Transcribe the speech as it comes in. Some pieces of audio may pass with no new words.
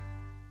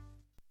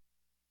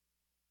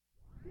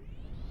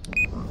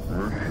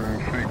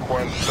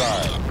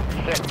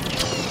5,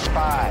 6,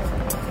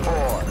 5,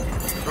 4,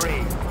 3,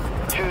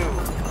 2,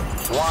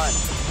 1,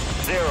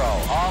 0.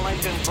 All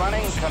engines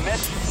running. Commit.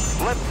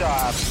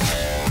 Liftoff.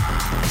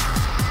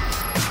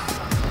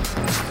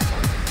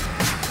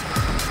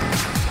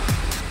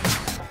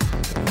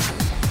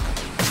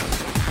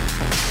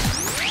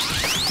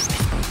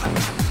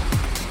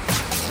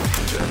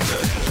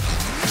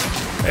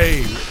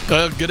 Hey,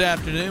 good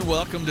afternoon.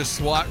 Welcome to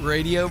SWAT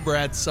Radio.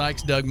 Brad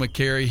Sykes, Doug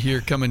McCary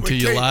here coming to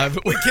you live.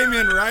 We came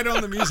in right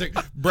on the music.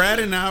 Brad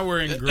and I were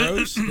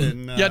engrossed.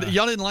 And, yeah,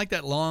 y'all didn't like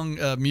that long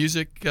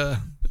music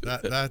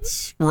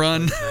that's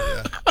run?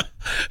 Yeah.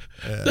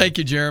 Thank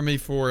you, Jeremy,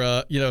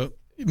 for,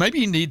 maybe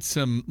you need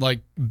some,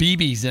 like,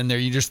 BBs in there.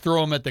 You just throw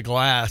them at the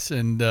glass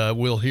and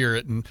we'll hear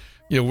it. And,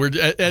 we're,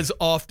 as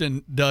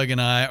often, Doug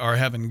and I are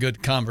having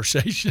good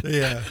conversation.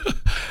 Yeah.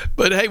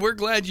 But hey, we're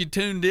glad you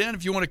tuned in.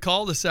 If you want to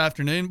call this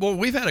afternoon, well,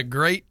 we've had a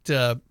great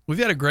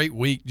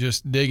week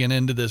just digging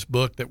into this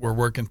book that we're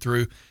working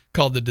through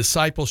called The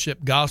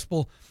Discipleship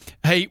Gospel.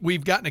 Hey,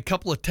 we've gotten a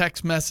couple of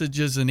text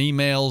messages and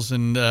emails,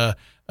 and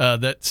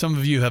that some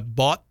of you have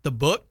bought the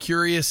book.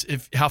 Curious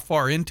how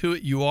far into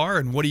it you are,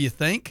 and what do you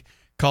think?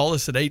 Call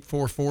us at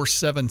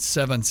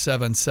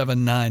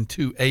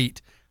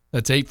 844-777-7928.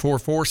 That's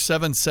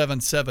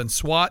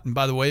 844-777-SWAT. And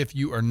by the way, if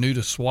you are new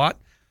to SWAT,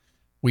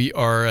 we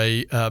are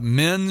a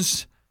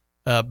men's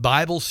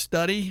Bible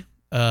study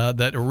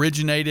that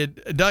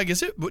originated. Doug,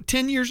 is it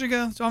 10 years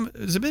ago?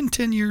 Has it been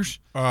 10 years?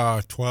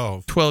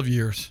 12. 12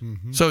 years.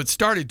 Mm-hmm. So it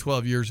started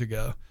 12 years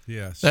ago.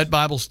 Yes. That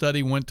Bible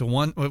study went to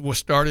one. It was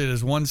started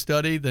as one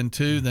study, then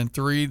two, then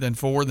three, then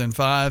four, then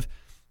five.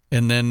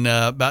 And then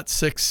about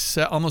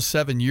almost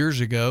 7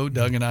 years ago,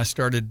 Doug and I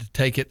started to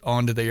take it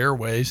onto the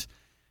airways.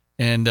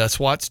 And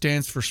SWAT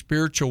stands for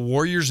Spiritual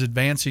Warriors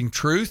Advancing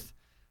Truth.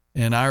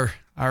 And our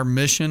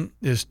mission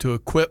is to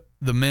equip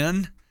the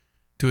men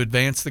to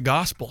advance the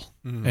gospel.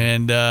 Mm.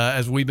 And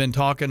as we've been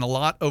talking a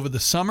lot over the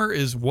summer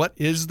is what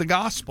is the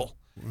gospel?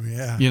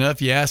 Yeah. If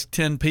you ask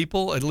 10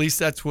 people, at least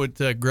that's what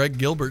Greg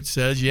Gilbert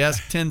says, you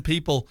ask 10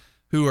 people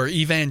who are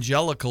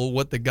evangelical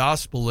what the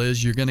gospel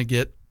is, you're going to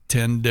get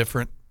 10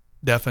 different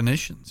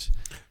definitions.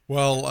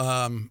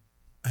 Well,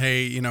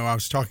 hey, I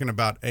was talking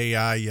about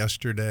AI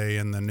yesterday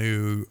and the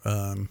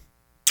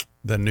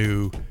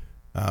new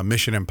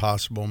Mission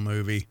Impossible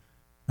movie.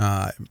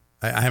 I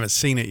haven't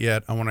seen it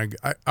yet. I want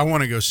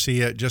to go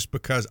see it just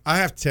because I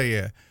have to tell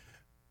you,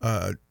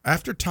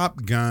 after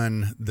Top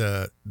Gun,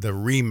 the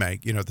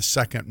remake, the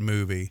second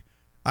movie,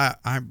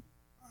 I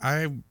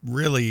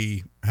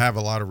really have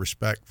a lot of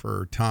respect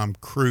for Tom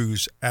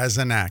Cruise as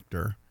an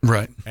actor,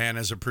 right, and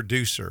as a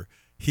producer.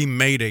 He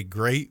made a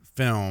great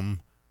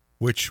film,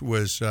 which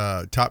was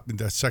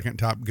the second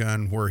Top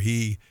Gun, where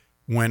he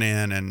went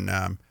in and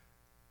I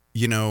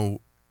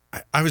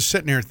was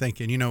sitting there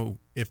thinking,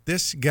 if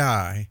this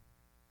guy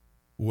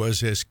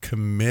was as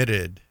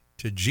committed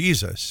to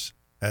Jesus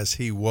as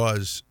he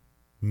was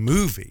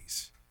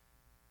movies,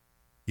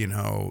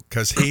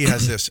 because he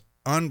has this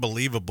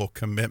unbelievable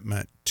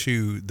commitment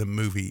to the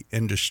movie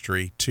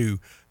industry, to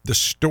the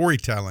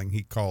storytelling,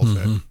 he calls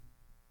it.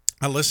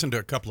 I listened to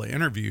a couple of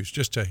interviews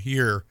just to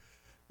hear,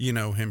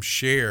 him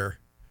share.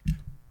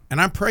 And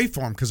I pray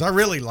for him because I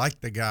really like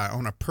the guy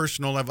on a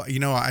personal level.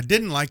 I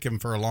didn't like him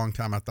for a long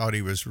time. I thought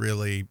he was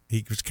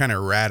kind of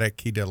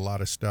erratic. He did a lot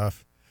of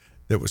stuff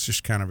that was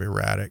just kind of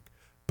erratic.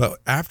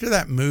 But after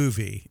that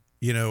movie,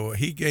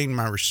 he gained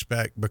my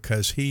respect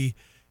because the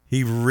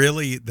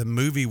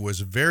movie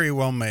was very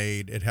well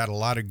made. It had a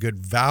lot of good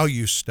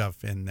value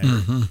stuff in there.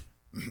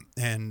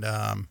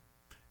 Mm-hmm.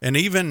 And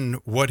even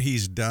what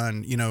he's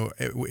done,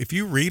 if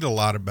you read a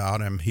lot about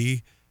him,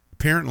 he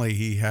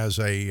has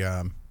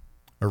a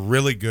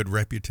really good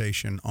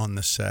reputation on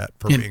the set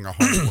for being a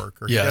hard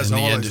worker. Yeah, he does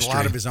a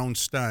lot of his own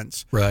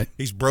stunts. Right.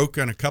 He's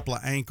broken a couple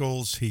of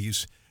ankles.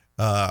 He's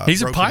a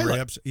pilot.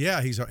 Ribs.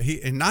 Yeah,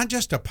 and not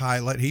just a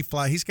pilot.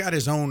 He's got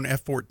his own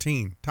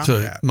F-14 Tomcat.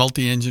 So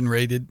multi-engine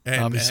rated,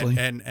 obviously.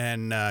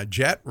 And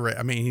jet.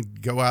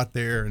 He'd go out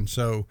there. And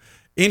so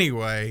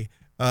anyway,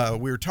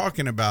 we were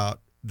talking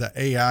about the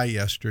AI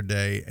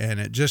yesterday, and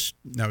I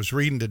was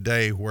reading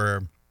today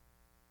where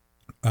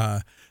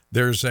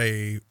there's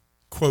a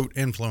quote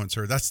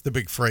influencer. That's the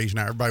big phrase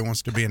now. Everybody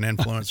wants to be an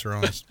influencer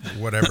on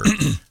whatever.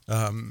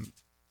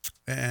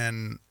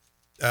 And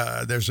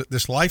there's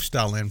this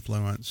lifestyle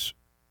influencer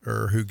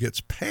who gets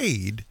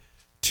paid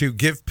to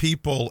give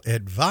people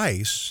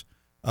advice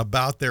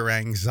about their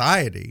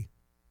anxiety,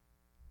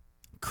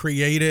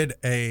 created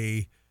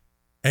a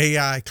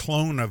AI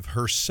clone of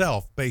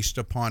herself based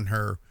upon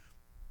her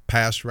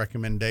past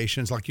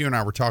recommendations. Like you and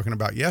I were talking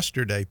about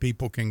yesterday,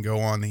 people can go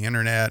on the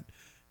internet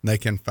and they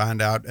can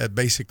find out,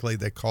 basically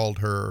they called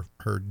her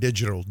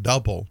digital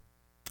double.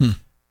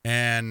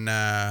 And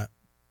now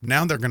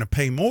they're going to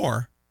pay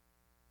more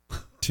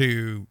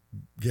to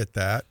get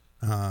that.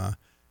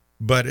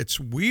 But it's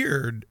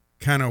weird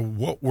kind of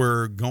what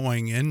we're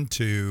going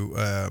into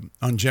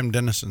on Jim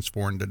Dennison's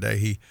forum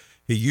today.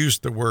 he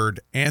used the word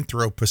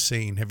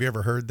Anthropocene. Have you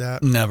ever heard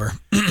that? Never.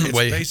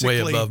 It's way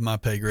above my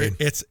pay grade.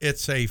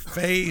 It's a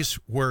phase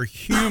where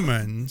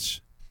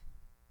humans,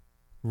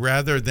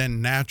 rather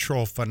than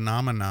natural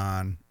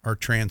phenomenon, are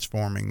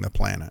transforming the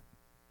planet.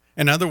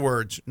 In other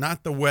words,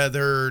 not the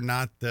weather,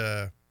 not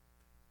the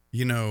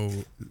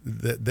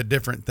the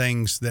different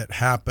things that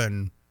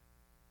happen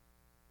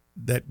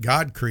that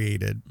God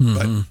created,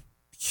 but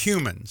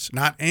humans,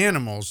 not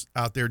animals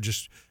out there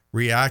just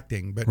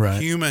reacting, but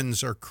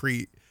humans are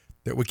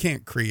that we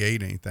can't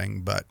create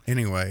anything. But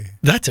anyway,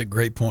 that's a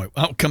great point.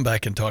 I'll come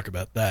back and talk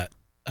about that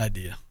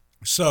idea.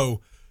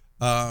 So,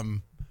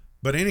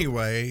 but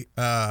anyway,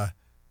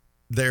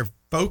 they're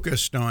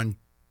focused on,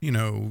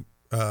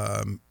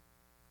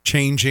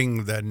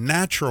 changing the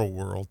natural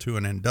world to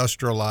an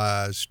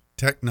industrialized,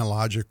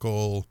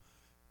 technological,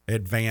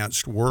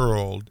 advanced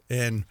world.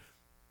 And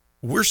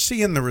we're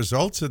seeing the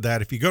results of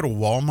that. If you go to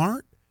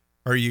Walmart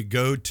or you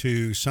go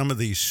to some of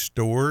these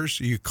stores,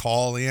 you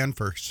call in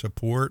for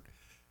support,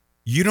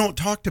 you don't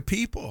talk to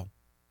people.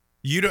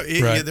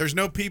 There's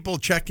no people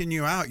checking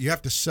you out. You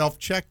have to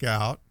self-check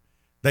out.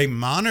 They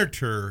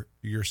monitor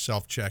your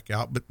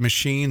self-checkout, but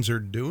machines are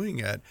doing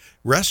it.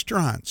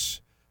 Restaurants,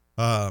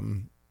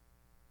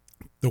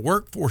 the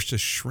workforce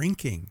is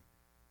shrinking.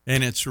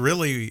 And it's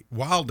really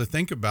wild to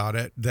think about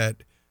it,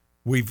 that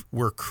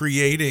we're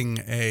creating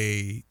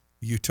a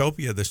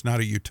utopia that's not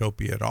a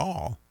utopia at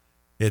all.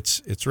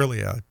 It's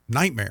really a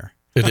nightmare.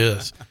 It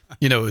is.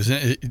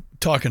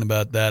 Talking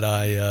about that,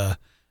 I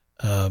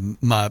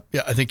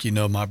think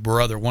my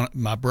brother.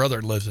 My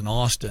brother lives in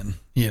Austin.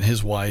 He and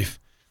his wife.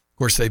 Of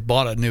course, they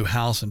bought a new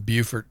house in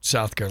Beaufort,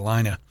 South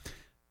Carolina.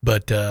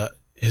 But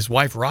his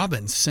wife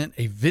Robin sent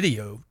a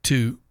video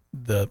to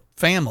the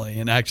family,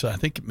 and actually, I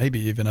think it may be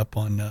even up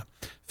on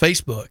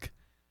Facebook.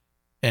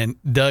 And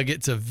Doug,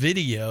 it's a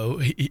video.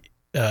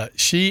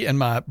 She and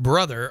my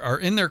brother are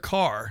in their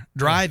car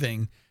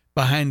driving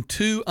behind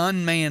two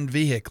unmanned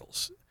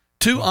vehicles,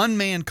 two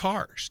unmanned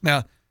cars.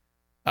 Now,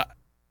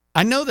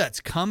 I know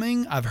that's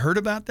coming. I've heard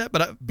about that,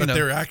 but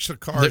they're actual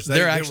cars.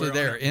 They're actually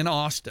there in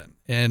Austin,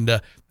 and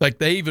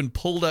they even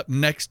pulled up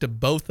next to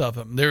both of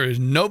them. There is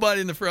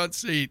nobody in the front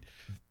seat,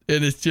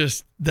 and it's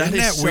just that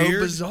is so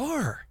weird?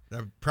 Bizarre.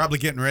 They're probably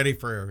getting ready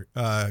for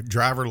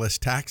driverless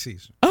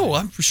taxis. Oh,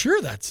 I'm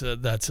sure that's a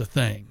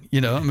thing.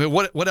 I mean,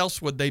 what else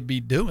would they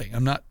be doing?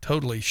 I'm not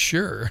totally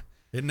sure.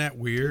 Isn't that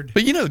weird?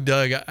 But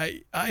Doug,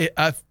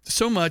 I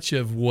so much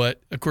of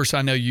what, of course,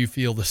 I know you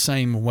feel the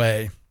same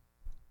way,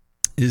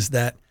 is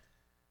that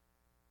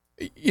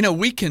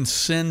we can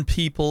send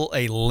people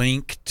a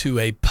link to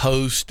a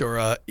post,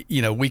 or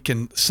we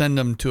can send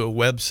them to a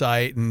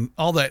website, and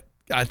all that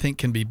I think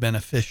can be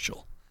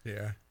beneficial.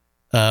 Yeah.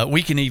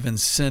 We can even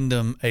send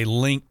them a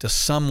link to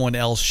someone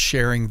else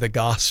sharing the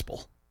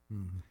gospel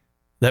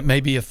that may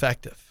be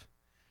effective.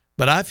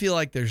 But I feel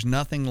like there's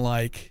nothing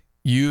like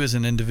you as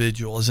an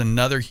individual, as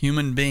another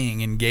human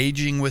being,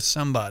 engaging with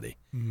somebody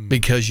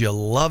because you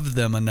love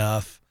them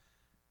enough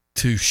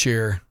to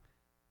share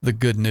the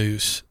good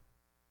news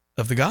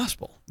of the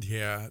gospel.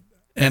 Yeah.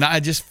 And I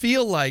just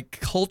feel like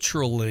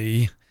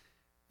culturally,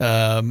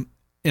 in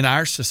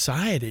our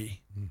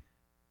society,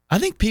 I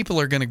think people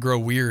are going to grow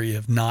weary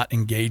of not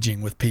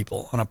engaging with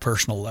people on a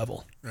personal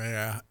level.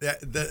 Yeah.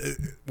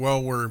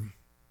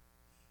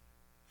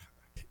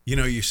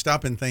 You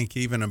stop and think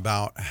even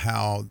about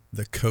how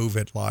the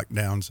COVID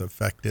lockdowns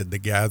affected the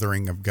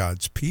gathering of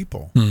God's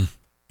people.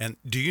 And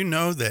do you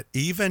know that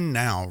even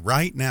now,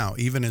 right now,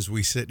 even as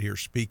we sit here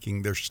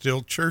speaking, there's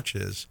still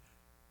churches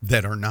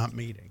that are not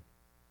meeting?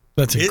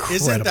 That's incredible.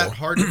 Isn't that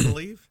hard to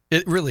believe?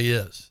 It really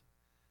is.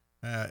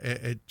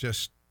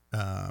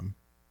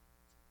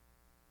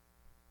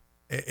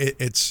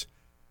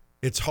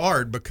 It's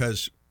hard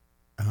because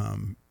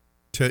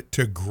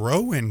to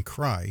grow in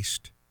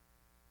Christ,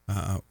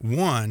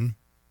 one,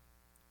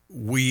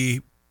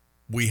 we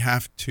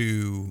have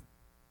to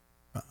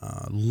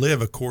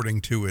live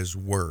according to His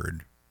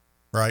Word,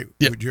 right?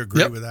 Yep. Would you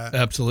agree with that?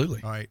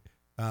 Absolutely. All right.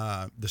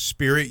 The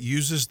Spirit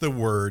uses the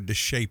Word to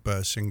shape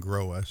us and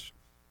grow us.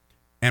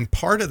 And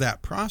part of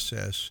that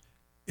process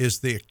is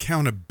the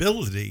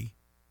accountability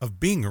of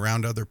being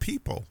around other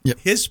people,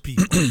 His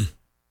people.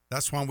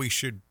 That's why we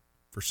should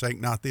forsake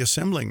not the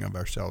assembling of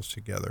ourselves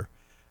together.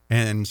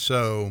 And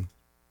so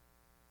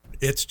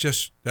it's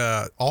just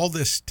all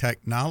this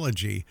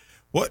technology.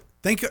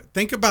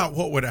 Think about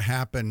what would have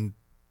happened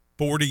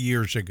 40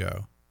 years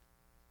ago.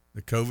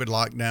 The COVID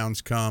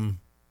lockdowns come.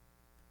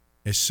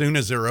 As soon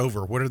as they're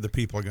over, what are the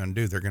people going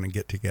to do? They're going to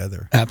get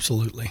together.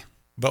 Absolutely.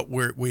 But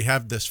we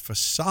have this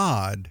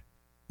facade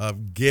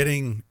of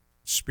getting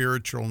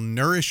spiritual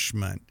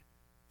nourishment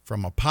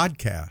from a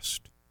podcast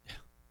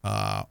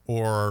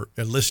or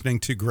listening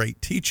to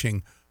great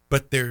teaching,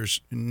 but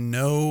there's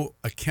no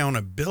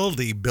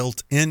accountability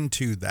built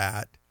into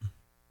that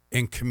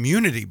and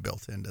community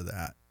built into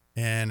that.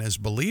 And as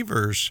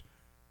believers,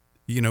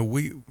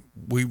 we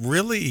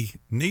really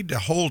need to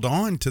hold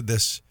on to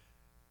this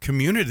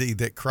community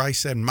that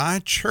Christ said, my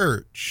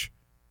church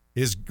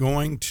is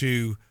going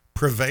to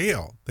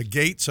prevail. The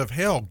gates of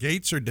hell,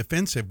 gates are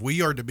defensive.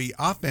 We are to be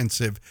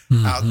offensive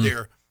out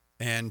there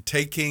and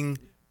taking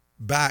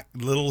back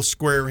little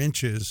square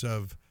inches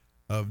of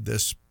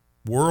this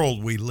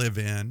world we live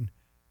in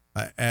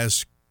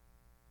as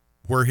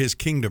where his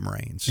kingdom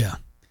reigns. Yeah.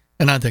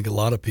 And I think a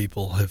lot of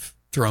people have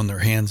thrown their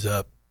hands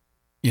up,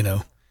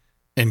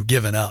 and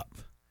given up.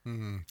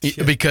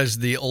 Because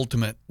the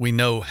ultimate, we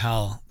know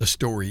how the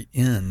story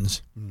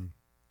ends.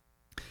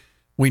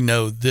 We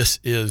know this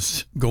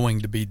is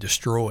going to be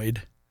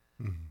destroyed.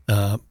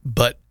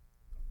 But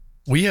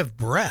we have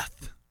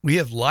breath. We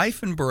have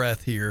life and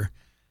breath here.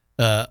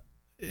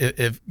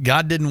 If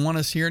God didn't want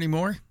us here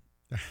anymore,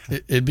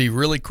 it'd be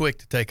really quick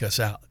to take us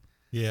out.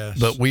 Yes.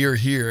 But we are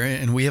here,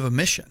 and we have a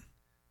mission.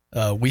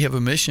 We have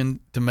a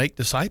mission to make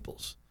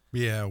disciples.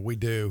 Yeah, we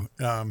do.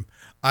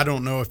 I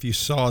don't know if you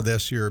saw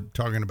this. You're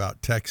talking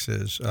about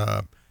Texas.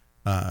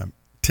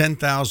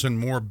 10,000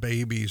 more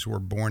babies were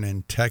born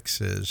in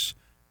Texas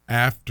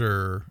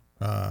after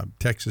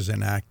Texas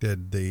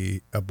enacted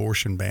the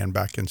abortion ban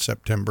back in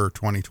September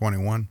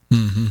 2021.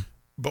 Mm-hmm.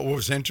 But what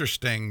was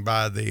interesting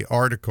by the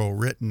article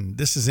written,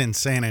 this is in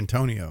San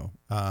Antonio.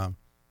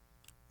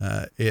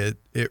 It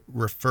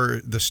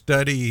the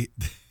study,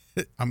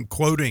 I'm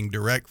quoting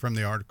direct from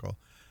the article.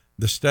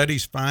 The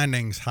study's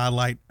findings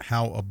highlight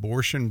how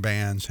abortion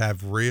bans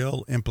have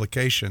real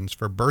implications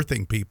for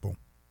birthing people.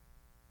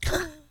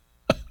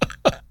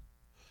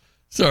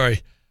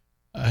 Sorry,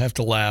 I have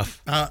to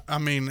laugh. I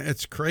mean,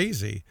 it's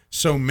crazy.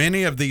 So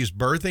many of these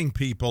birthing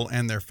people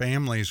and their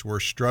families were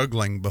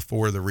struggling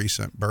before the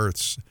recent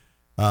births.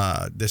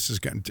 This is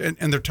going to,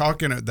 and they're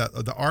talking,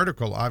 the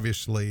article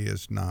obviously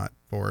is not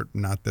for it,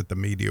 not that the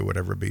media would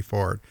ever be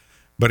for it.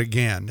 But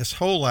again, this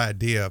whole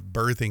idea of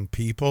birthing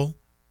people,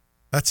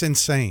 that's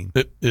insane.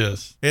 It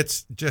is.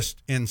 It's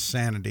just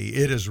insanity.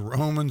 It is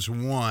Romans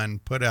 1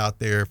 put out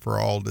there for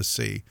all to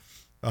see.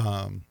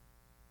 I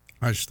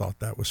just thought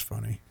that was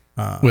funny.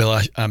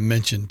 Well, I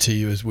mentioned to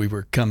you as we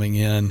were coming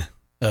in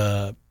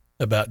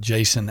about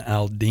Jason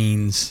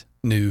Aldean's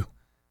new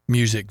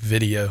music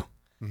video.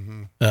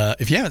 Mm-hmm.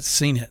 If you haven't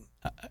seen it,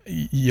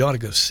 you ought to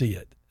go see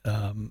it.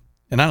 And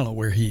I don't know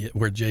where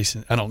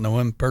Jason, I don't know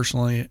him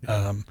personally.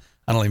 I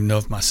don't even know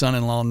if my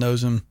son-in-law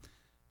knows him.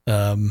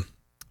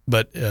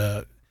 But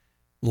a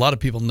lot of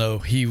people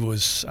know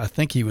I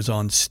think he was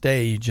on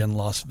stage in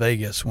Las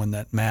Vegas when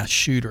that mass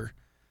shooter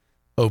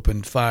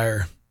opened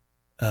fire.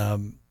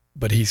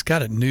 But he's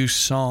got a new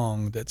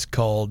song that's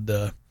called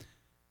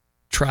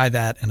Try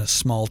That in a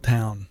Small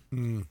Town.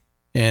 Mm.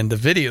 And the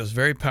video is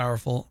very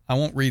powerful. I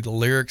won't read the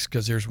lyrics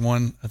because there's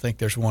one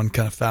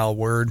kind of foul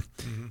word.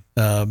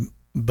 Mm-hmm.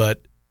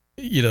 But,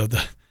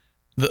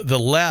 the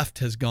left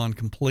has gone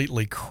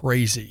completely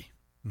crazy,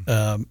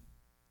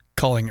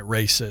 calling it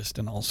racist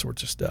and all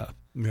sorts of stuff.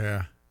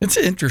 Yeah. It's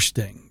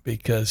interesting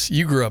because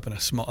you grew up in a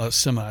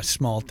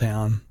semi-small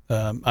town.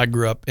 I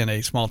grew up in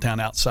a small town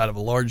outside of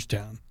a large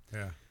town.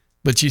 Yeah.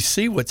 But you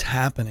see what's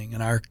happening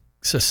in our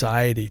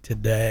society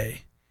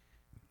today,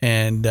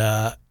 and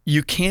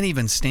you can't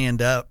even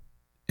stand up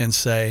and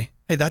say,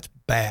 hey, that's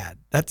bad.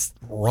 That's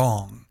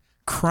wrong.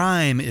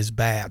 Crime is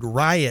bad.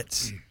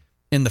 Riots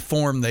in the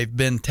form they've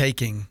been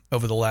taking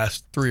over the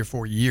last 3 or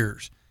 4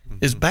 years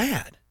is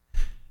bad.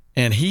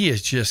 And he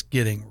is just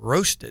getting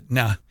roasted.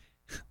 Now,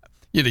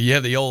 you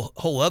have the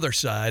whole other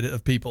side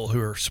of people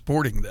who are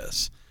supporting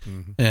this.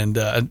 Mm-hmm. And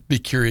I'd be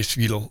curious for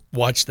you to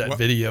watch that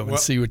video and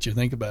see what you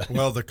think about it.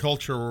 Well, the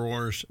culture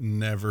wars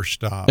never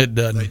stop. It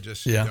doesn't. They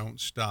just don't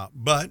stop.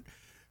 But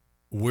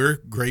we're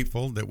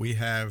grateful that we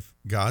have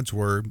God's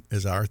word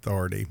as our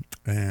authority,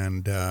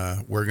 and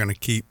we're going to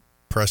keep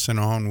pressing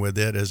on with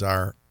it as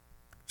our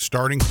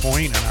starting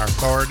point and our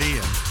authority.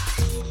 And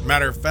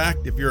matter of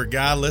fact, if you're a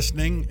guy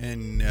listening,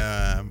 and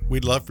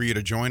we'd love for you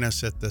to join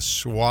us at the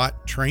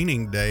SWAT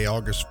training day,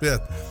 August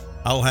 5th.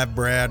 I'll have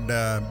Brad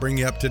bring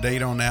you up to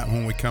date on that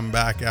when we come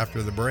back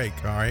after the break.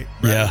 All right,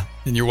 Brad? Yeah,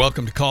 and you're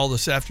welcome to call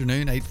this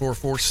afternoon,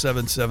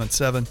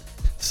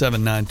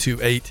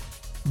 844-777-7928.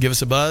 Give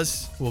us a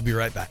buzz. We'll be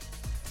right back.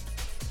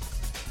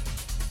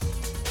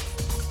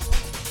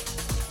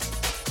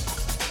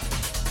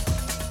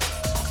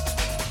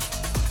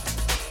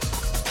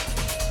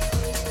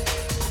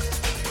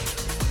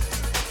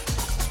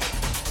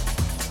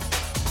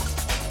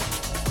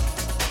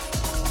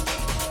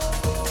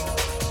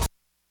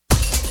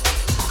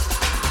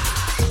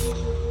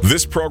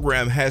 This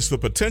program has the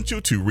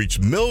potential to reach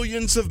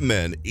millions of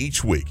men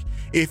each week.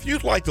 If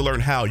you'd like to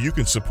learn how you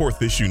can support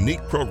this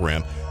unique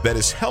program that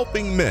is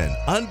helping men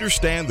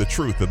understand the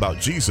truth about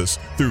Jesus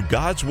through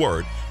God's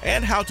Word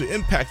and how to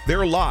impact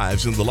their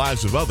lives and the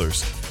lives of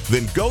others,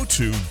 then go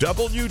to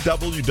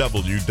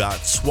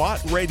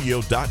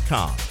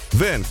www.swatradio.com.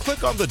 Then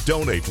click on the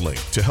donate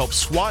link to help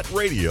SWAT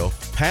Radio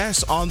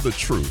pass on the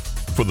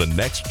truth for the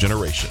next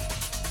generation.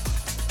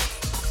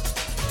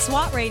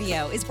 SWAT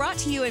Radio is brought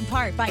to you in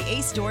part by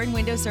Ace Door and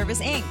Window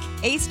Service, Inc.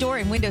 Ace Door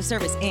and Window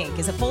Service, Inc.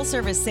 is a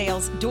full-service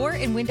sales door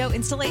and window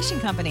installation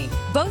company.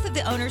 Both of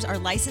the owners are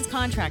licensed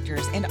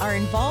contractors and are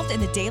involved in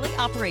the daily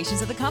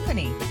operations of the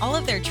company. All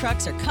of their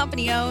trucks are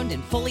company-owned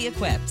and fully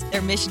equipped.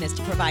 Their mission is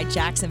to provide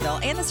Jacksonville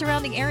and the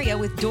surrounding area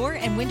with door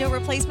and window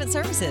replacement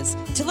services.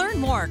 To learn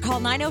more,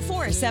 call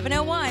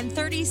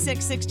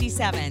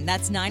 904-701-3667.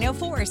 That's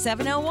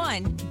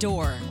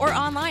 904-701-DOOR. Or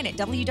online at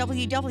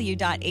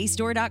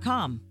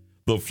www.acedoor.com.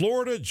 The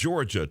Florida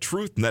Georgia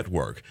Truth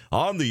Network,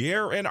 on the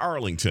air in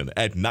Arlington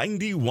at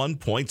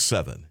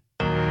 91.7.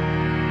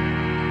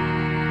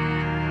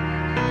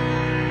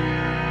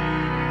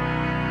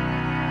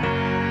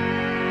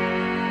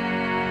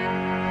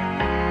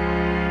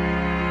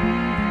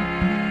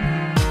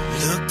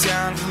 Look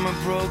down from a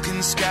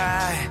broken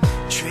sky,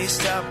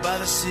 traced out by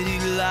the city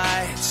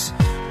lights.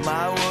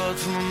 My world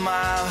from a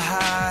mile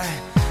high,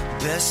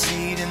 best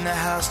seat in the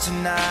house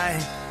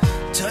tonight.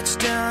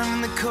 Touchdown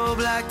in the cold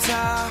black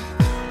top,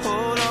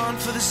 hold on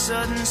for the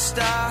sudden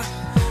stop.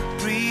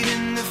 Breathe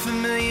in the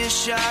familiar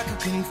shock of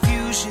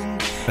confusion.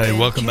 Hey,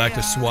 welcome back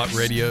to SWAT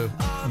Radio.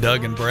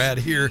 Doug and Brad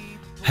here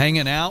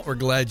hanging out. We're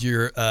glad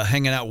you're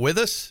hanging out with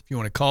us. If you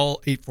want to call,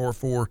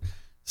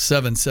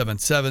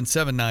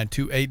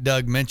 844-777-7928.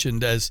 Doug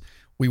mentioned as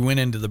we went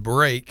into the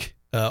break,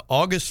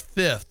 August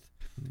 5th,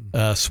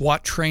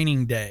 SWAT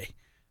Training Day.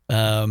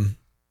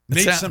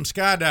 Need some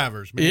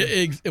skydivers,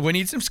 man. We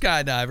need some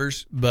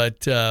skydivers,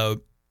 but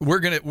we're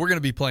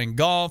gonna be playing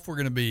golf. We're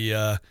gonna be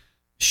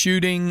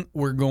shooting.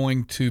 We're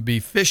going to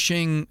be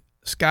fishing,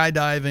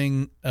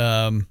 skydiving.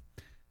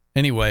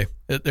 Anyway,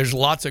 there's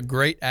lots of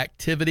great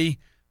activity.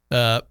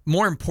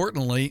 More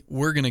importantly,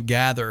 we're gonna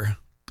gather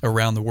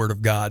around the Word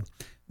of God.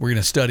 We're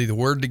gonna study the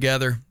Word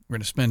together. We're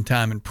gonna spend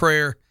time in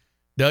prayer.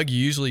 Doug,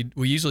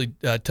 we usually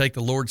take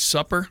the Lord's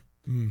Supper.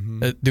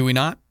 Mm-hmm. Do we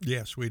not?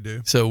 Yes, we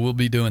do. So we'll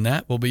be doing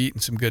that. We'll be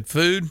eating some good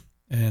food.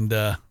 And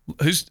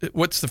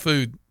what's the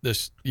food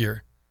this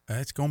year?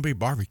 It's going to be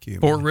barbecue.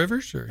 Four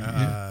Rivers?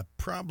 Or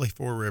probably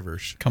Four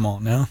Rivers. Come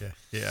on now.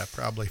 Yeah,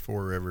 probably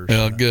Four Rivers.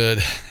 Well,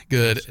 good.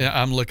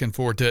 I'm looking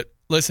forward to it.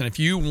 Listen, if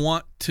you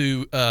want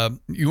to,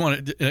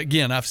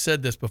 again, I've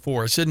said this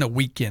before. It's in a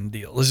weekend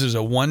deal. This is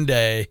a one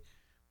day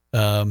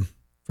from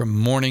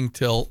morning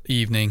till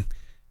evening,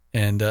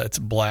 and it's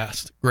a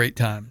blast. Great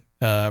time.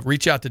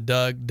 Reach out to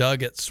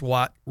Doug at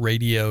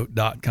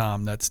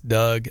SWATradio.com. That's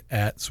Doug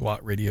at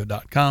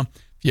SWATradio.com.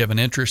 If you have an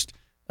interest,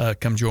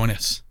 come join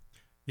us.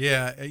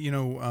 Yeah,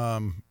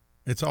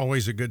 it's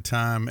always a good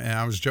time.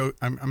 And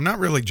I'm not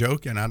really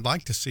joking. I'd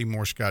like to see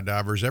more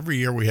skydivers. Every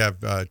year we have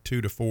 2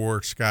 to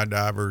 4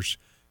 skydivers.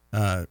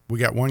 We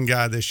got one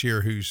guy this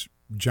year who's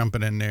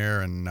jumping in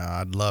there, and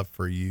I'd love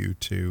for you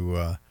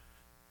to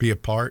be a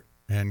part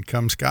and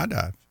come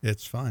skydive.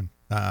 It's fun.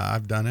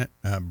 I've done it.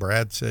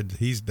 Brad said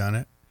he's done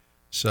it.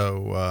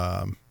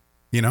 So,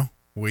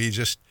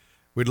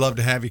 we'd love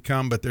to have you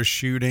come, but there's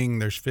shooting,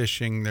 there's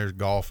fishing, there's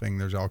golfing,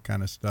 there's all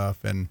kind of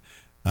stuff. And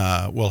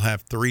we'll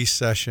have 3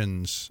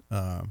 sessions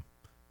of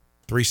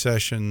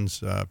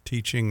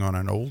teaching on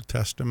an Old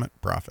Testament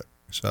prophet.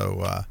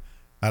 So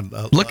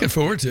looking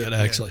forward to it,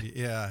 actually.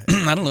 Yeah.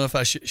 I don't know if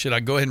I should I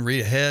go ahead and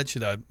read ahead?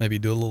 Should I maybe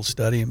do a little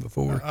studying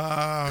before?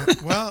 Well,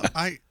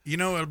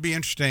 it'll be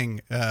interesting.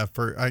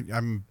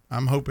 I'm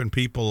hoping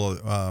people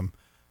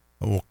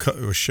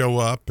will show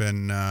up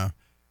and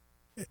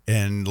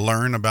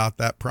learn about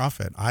that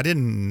prophet. I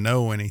didn't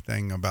know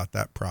anything about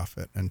that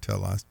prophet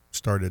until I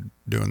started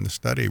doing the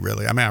study.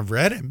 Really, I mean, I've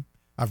read him.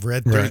 I've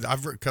read through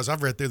because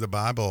I've read through the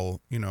Bible,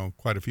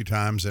 quite a few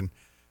times, and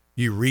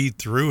you read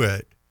through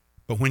it.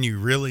 But when you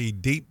really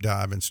deep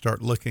dive and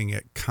start looking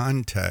at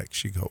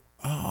context, you go,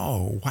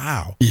 "Oh,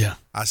 wow! Yeah,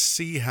 I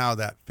see how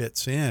that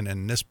fits in."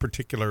 And this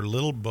particular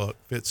little book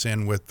fits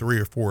in with 3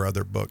 or 4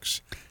 other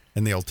books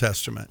in the Old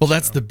Testament. Well,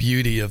 that's the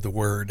beauty of the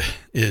Word.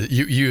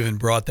 You even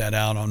brought that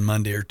out on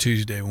Monday or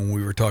Tuesday when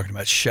we were talking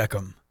about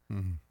Shechem.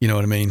 Mm-hmm. You know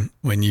what I mean?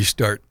 When you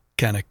start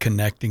kind of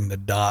connecting the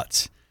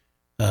dots.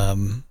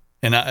 Listen,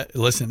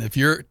 if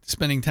you're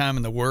spending time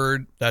in the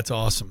Word, that's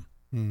awesome.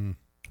 Mm.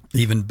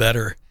 Even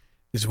better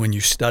is when you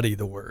study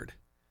the Word.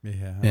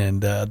 Yeah.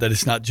 And that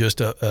it's not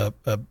just a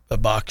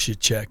box you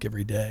check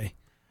every day,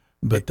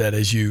 but that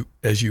as you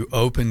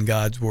open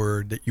God's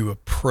Word, that you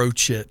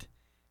approach it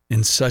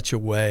in such a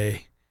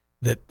way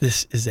that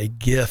this is a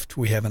gift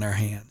we have in our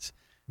hands,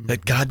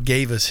 that God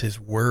gave us His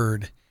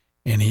Word,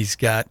 and He's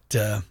got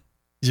there's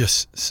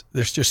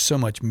just so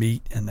much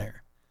meat in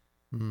there.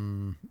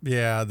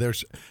 Yeah,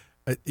 there's,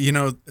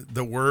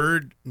 the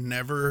Word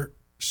never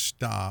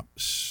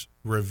stops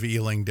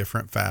revealing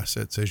different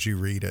facets as you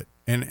read it,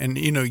 and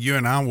you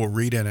and I will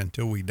read it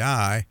until we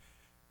die,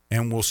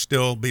 and we'll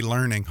still be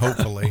learning.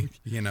 Hopefully,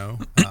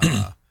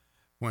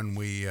 when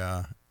we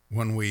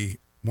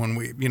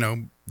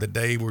the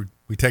day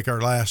we take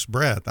our last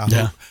breath.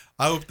 I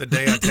hope the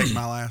day I take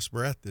my last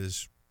breath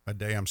is a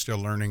day I'm still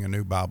learning a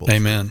new Bible.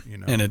 Amen.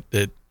 And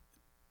it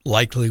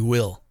likely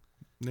will.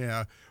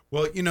 Yeah.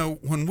 Well,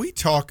 when we've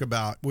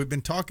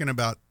been talking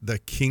about the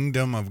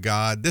kingdom of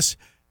God. This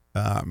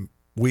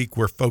week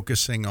we're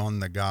focusing on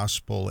the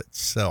gospel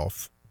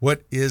itself.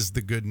 What is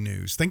the good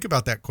news? Think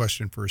about that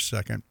question for a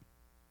second.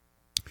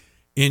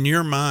 In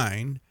your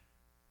mind,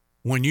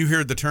 when you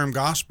hear the term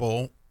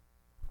gospel,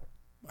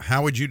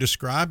 how would you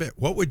describe it?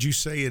 What would you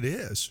say it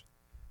is?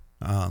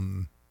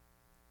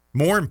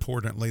 More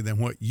importantly than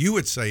what you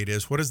would say it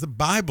is, what does the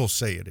Bible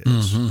say it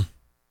is? Mm-hmm.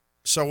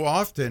 So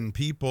often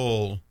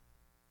people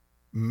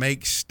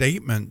make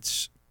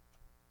statements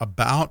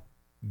about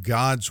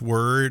God's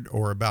word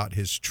or about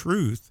his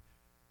truth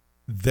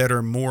that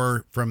are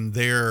more from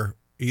their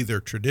either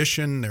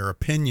tradition, their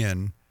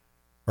opinion,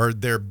 or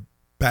their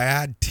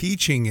bad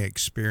teaching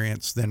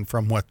experience than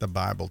from what the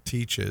Bible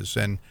teaches.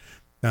 And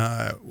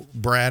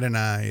Brad and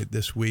I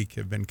this week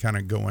have been kind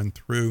of going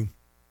through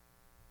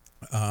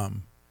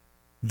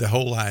the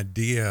whole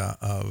idea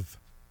of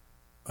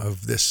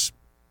this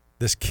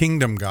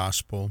kingdom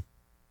gospel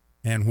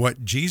and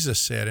what Jesus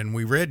said. And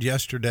we read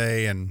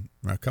yesterday and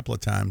a couple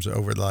of times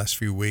over the last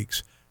few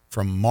weeks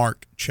from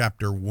Mark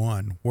chapter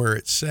 1, where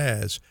it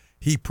says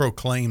he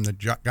proclaimed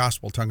the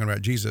gospel, talking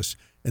about Jesus.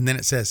 And then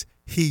it says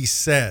he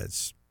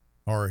says,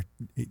 or,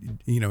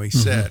 he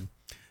said.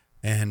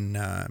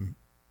 And,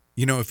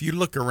 if you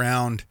look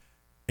around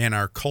in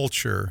our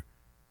culture,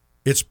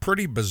 it's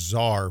pretty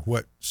bizarre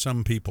what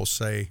some people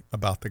say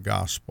about the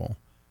gospel.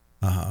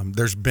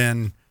 There's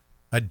been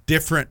a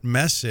different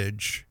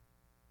message,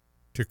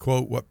 to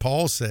quote what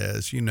Paul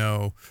says,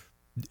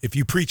 if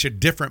you preach a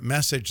different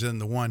message than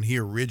the one he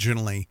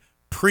originally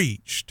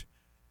preached.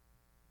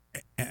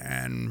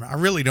 And I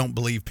really don't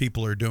believe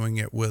people are doing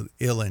it with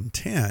ill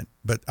intent,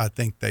 but I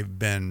think they've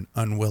been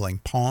unwilling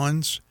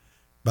pawns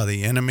by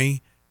the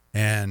enemy.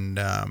 And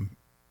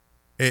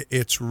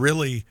it's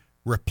really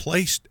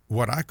replaced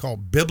what I call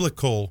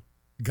biblical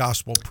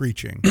gospel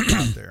preaching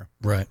out there.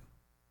 Right.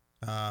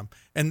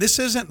 And this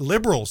isn't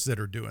liberals that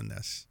are doing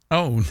this.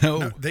 Oh,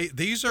 no.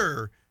 These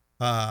are,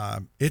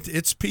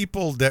 it's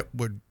people that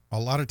would a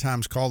lot of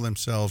times call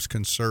themselves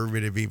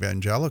conservative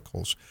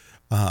evangelicals.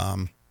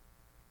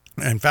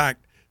 In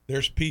fact,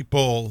 there's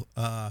people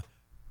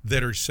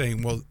that are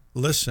saying, well,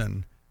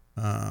 listen,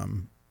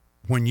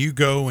 when you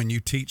go and you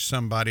teach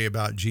somebody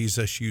about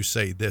Jesus, you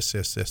say this,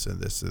 and this,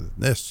 and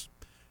this.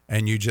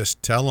 And you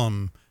just tell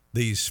them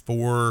these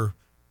four,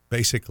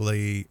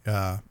 basically,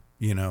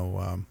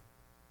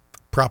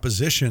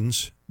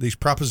 propositions, these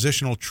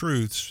propositional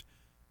truths.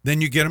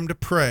 Then you get them to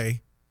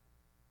pray,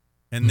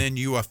 and then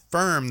you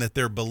affirm that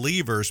they're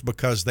believers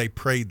because they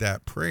prayed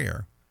that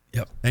prayer.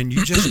 Yep. And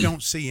you just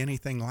don't see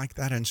anything like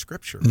that in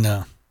Scripture.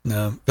 No.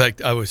 In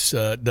fact, I was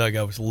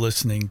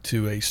listening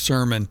to a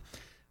sermon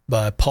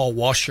by Paul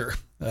Washer.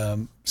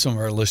 Some of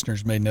our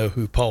listeners may know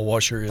who Paul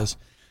Washer is.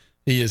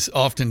 He is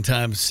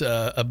oftentimes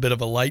a bit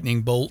of a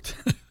lightning bolt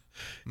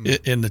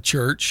in the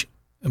church,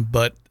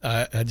 but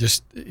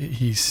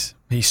he's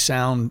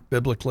sound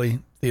biblically,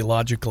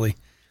 theologically,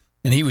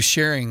 and he was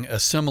sharing a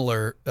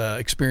similar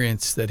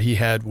experience that he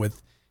had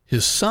with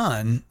his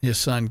son. His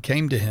son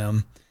came to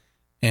him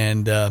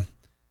and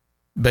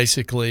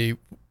basically,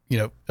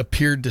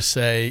 appeared to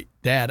say,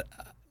 "Dad,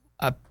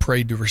 I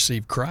prayed to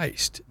receive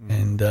Christ,"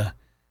 and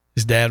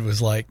his dad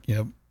was like,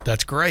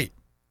 "That's great,"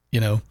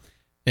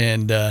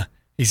 and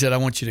he said, "I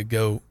want you to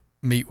go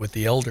meet with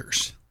the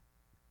elders.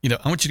 I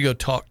want you to go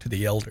talk to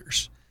the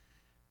elders."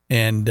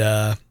 And,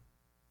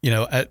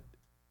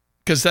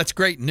 because that's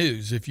great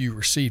news. If you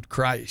received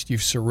Christ,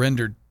 you've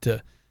surrendered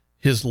to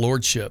his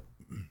lordship.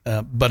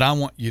 But I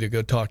want you to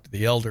go talk to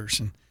the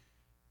elders.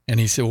 And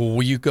he said, "Well,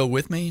 will you go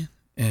with me?"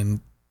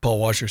 And Paul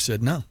Washer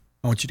said, "No,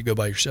 I want you to go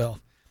by yourself."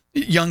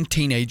 Young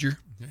teenager.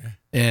 Yeah.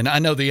 And I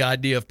know the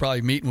idea of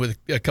probably meeting with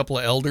a couple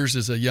of elders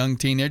as a young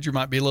teenager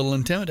might be a little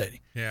intimidating.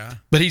 Yeah.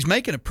 But he's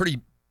making a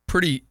pretty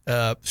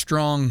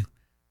strong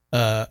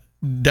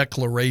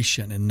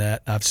declaration in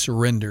that I've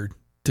surrendered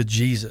to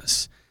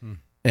Jesus.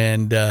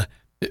 And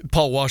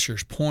Paul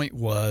Washer's point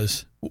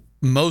was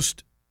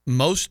most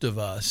of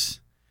us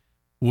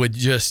would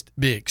just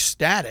be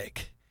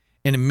ecstatic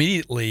and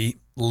immediately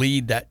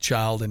lead that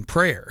child in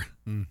prayer.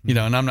 And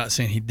I'm not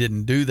saying he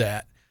didn't do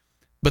that,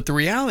 but the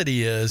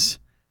reality is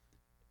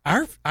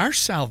our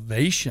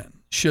salvation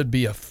should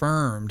be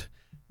affirmed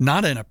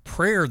not in a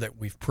prayer that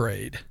we've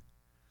prayed,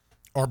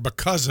 or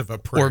because of a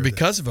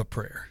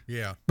prayer.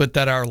 Yeah. But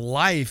that our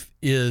life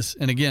is,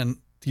 and again,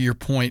 to your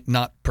point,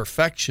 not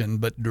perfection,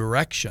 but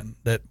direction,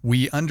 that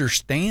we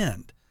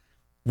understand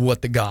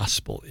what the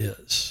gospel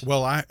is.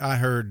 Well, I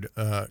heard,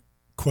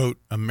 quote,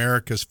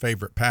 America's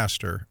favorite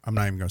pastor. I'm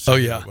not even going to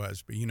say who it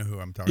was, but you know who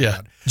I'm talking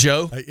about.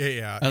 Joe?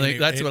 Yeah. I think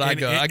that's what I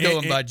go. I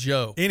go by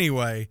Joe.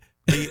 Anyway,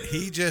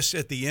 he just,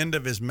 at the end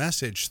of his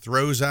message,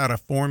 throws out a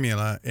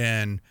formula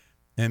and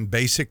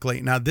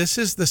basically, now this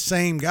is the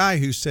same guy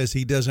who says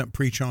he doesn't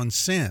preach on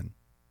sin.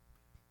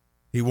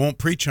 He won't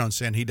preach on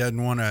sin. He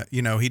doesn't want to,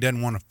 he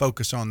doesn't want to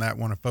focus on that.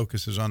 Want to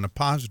focuses on the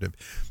positive,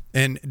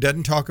 and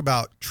doesn't talk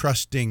about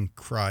trusting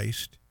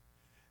Christ.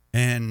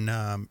 And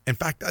in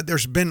fact,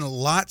 there's been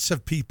lots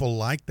of people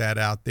like that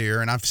out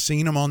there, and I've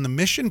seen them on the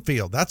mission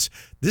field.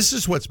 This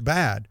is what's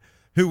bad,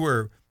 who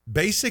were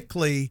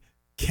basically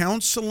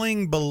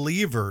counseling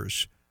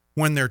believers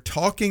when they're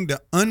talking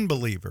to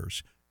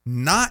unbelievers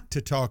not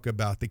to talk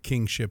about the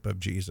kingship of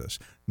Jesus,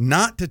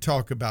 not to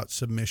talk about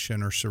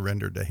submission or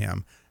surrender to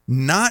him,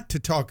 not to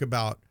talk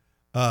about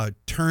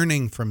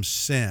turning from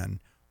sin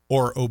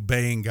or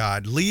obeying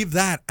God. Leave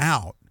that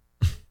out.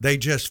 They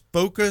just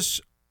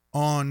focus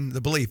on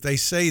the belief. They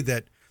say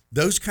that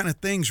those kind of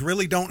things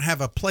really don't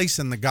have a place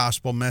in the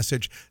gospel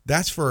message.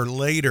 That's for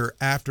later,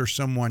 after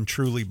someone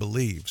truly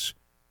believes.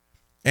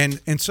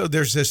 And so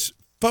there's this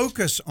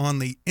focus on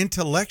the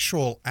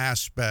intellectual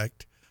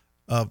aspect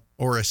of,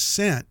 or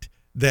assent,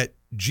 that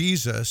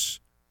Jesus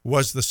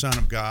was the Son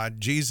of God.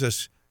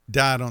 Jesus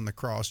died on the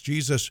cross.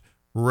 Jesus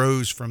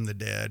rose from the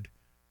dead.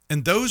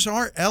 And those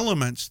are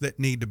elements that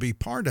need to be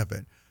part of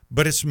it.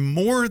 But it's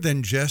more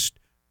than just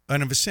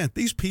an assent.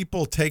 These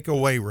people take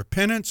away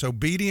repentance,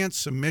 obedience,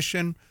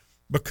 submission,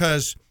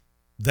 because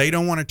they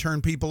don't want to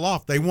turn people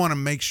off. They want to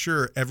make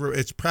sure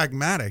it's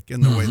pragmatic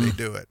in the way they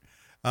do it.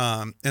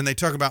 And they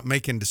talk about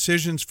making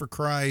decisions for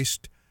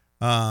Christ.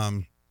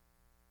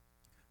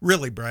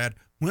 Really, Brad,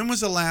 when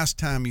was the last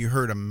time you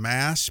heard a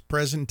mass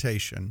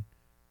presentation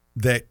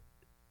that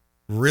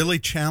really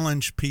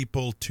challenged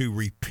people to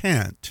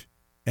repent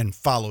and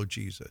follow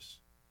Jesus,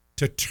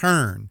 to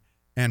turn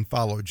and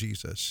follow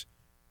Jesus?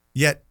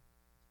 Yet,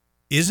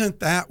 isn't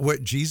that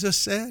what Jesus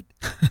said?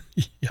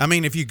 Yeah. I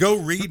mean, if you go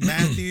read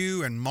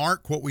Matthew and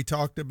Mark, what we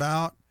talked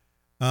about,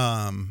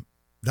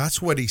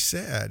 that's what he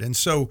said. And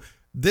so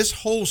this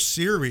whole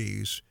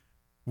series,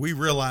 we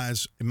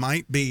realize it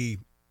might be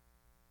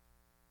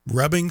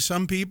rubbing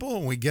some people,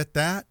 and we get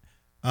that.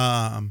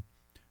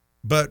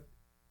 But,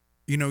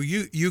 you know,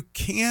 you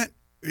can't,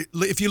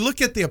 if you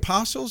look at the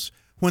apostles,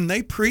 when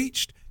they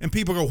preached and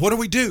people go, what do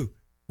we do?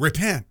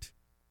 Repent,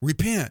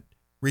 repent,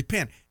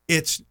 repent.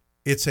 It's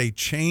a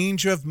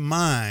change of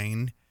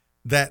mind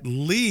that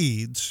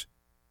leads,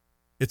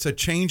 to a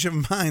change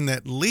in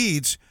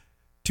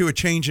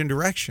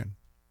direction.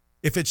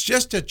 If it's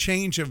just a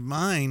change of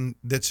mind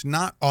that's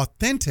not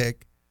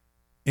authentic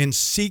in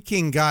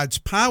seeking God's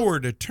power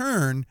to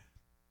turn,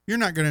 you're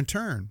not going to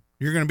turn.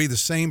 You're going to be the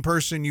same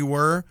person you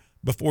were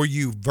before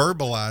you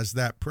verbalize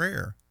that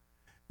prayer.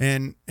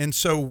 And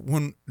so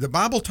when the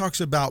Bible talks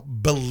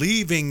about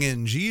believing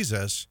in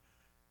Jesus,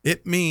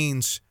 it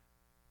means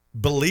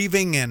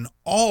believing in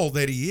all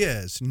that he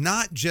is,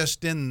 not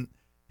just in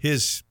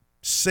his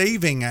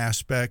saving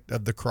aspect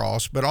of the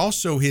cross, but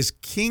also his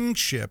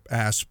kingship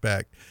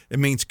aspect. It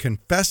means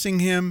confessing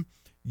him,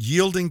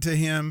 yielding to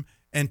him,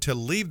 and to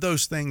leave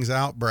those things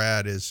out,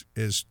 Brad, is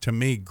to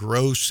me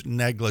gross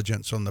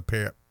negligence on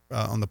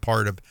the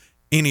part of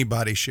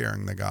anybody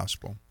sharing the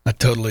gospel. I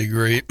totally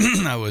agree.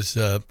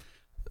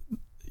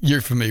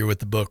 You're familiar with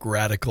the book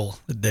Radical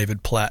that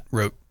David Platt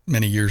wrote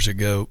many years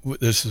ago.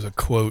 This is a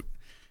quote.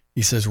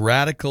 He says,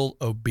 radical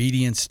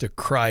obedience to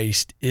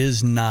Christ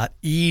is not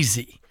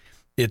easy.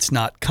 It's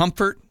not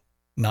comfort,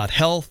 not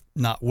health,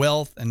 not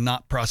wealth, and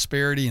not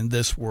prosperity in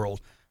this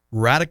world.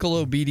 Radical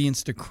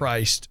obedience to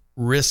Christ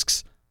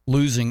risks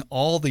losing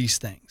all these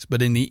things.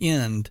 But in the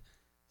end,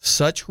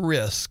 such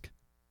risk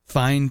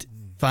finds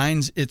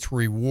its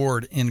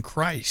reward in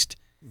Christ,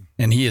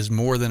 and he is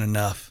more than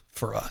enough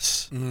for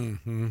us.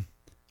 Mm-hmm.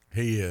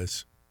 He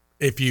is.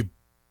 If you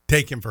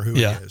take him for who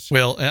he is.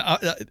 Well,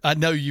 I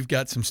know you've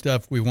got some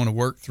stuff we want to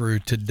work through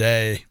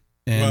today.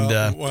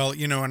 And well,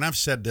 you know, and I've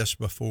said this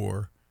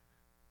before,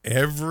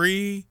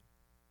 every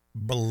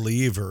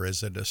believer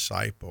is a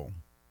disciple,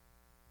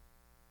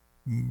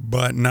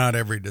 but not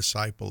every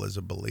disciple is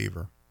a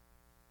believer.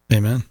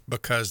 Amen.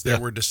 Because there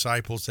were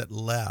disciples that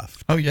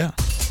left. Oh, yeah.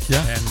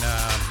 Yeah.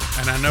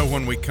 And I know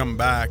when we come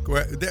back,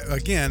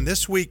 again,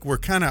 this week we're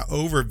kind of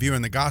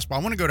overviewing the gospel. I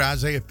want to go to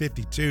Isaiah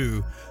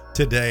 52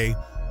 today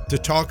to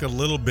talk a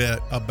little bit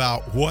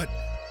about what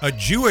a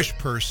Jewish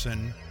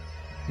person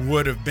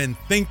would have been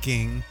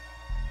thinking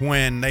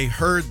when they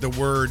heard the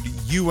word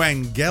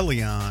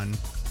euangelion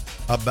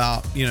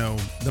about, you know,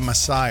 the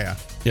Messiah.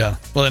 Yeah.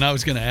 Well, and I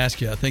was going to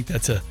ask you, I think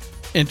that's a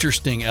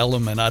interesting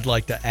element I'd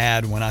like to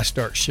add when I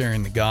start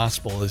sharing the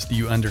gospel is, do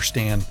you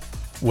understand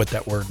what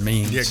that word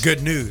means? Yeah,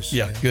 good news.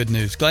 Yeah, good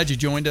news. Glad you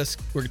joined us.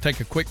 We're going to take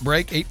a quick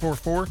break.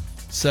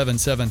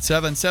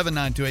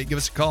 844-777-7928. Give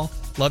us a call.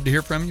 Love to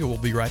hear from you. We'll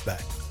be right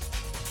back.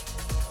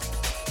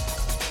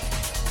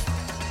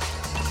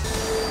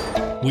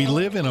 We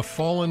live in a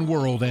fallen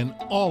world, and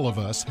all of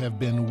us have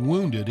been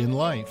wounded in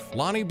life.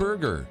 Lonnie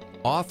Berger,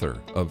 author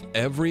of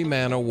Every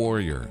Man a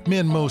Warrior.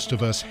 Men, most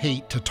of us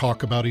hate to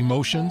talk about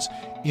emotions.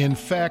 In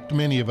fact,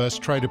 many of us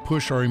try to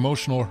push our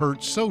emotional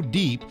hurts so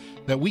deep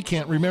that we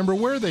can't remember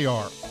where they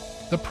are.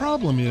 The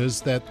problem is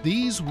that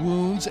these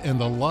wounds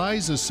and the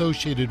lies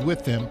associated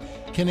with them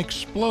can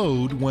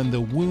explode when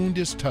the wound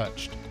is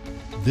touched.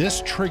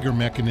 This trigger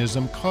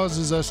mechanism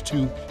causes us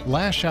to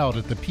lash out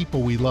at the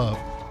people we love,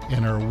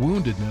 and our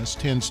woundedness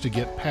tends to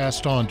get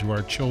passed on to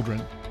our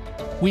children.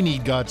 We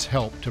need God's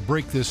help to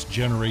break this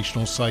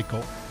generational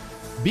cycle.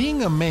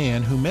 Being a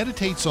man who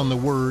meditates on the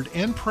Word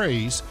and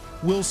prays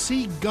will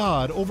see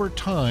God over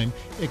time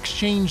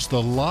exchange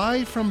the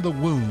lie from the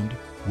wound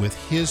with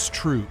His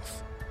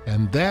truth.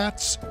 And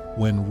that's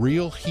when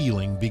real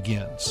healing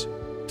begins.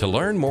 To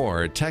learn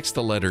more, text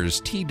the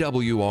letters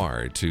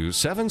TWR to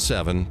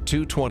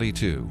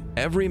 77222.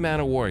 Every Man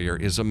a Warrior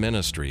is a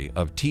ministry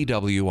of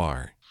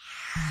TWR.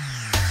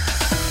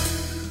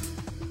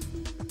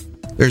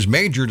 There's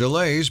major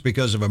delays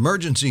because of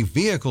emergency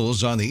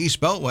vehicles on the East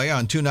Beltway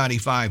on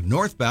 295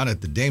 northbound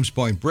at the Dames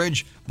Point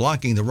Bridge,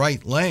 blocking the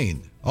right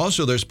lane.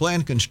 Also, there's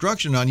planned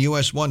construction on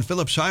US 1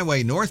 Phillips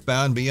Highway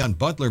northbound beyond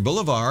Butler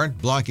Boulevard,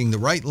 blocking the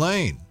right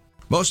lane.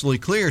 Mostly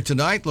clear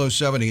tonight, low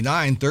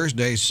 79.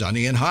 Thursday,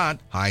 sunny and hot,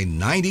 high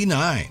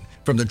 99.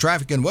 From the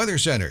Traffic and Weather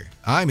Center,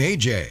 I'm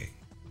AJ.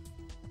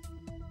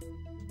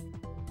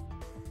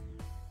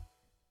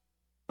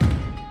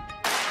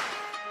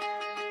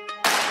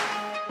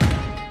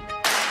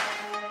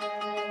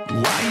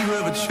 Why you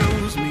ever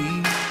chose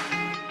me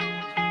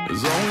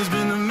has always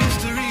been a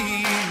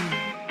mystery.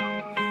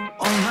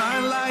 All my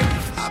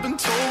life I've been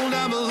told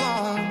I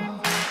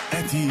belong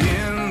at the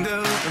end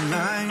of the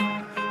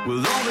line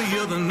with all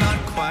the other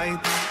not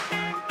quite,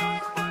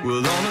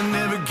 with all the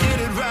never get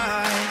it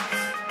right.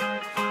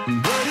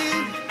 But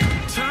it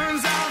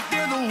turns out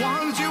they're the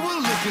ones you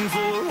were looking for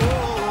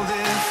all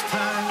this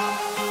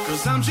time,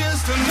 'cause I'm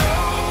just a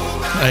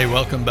nobody. Hey,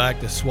 welcome back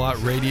to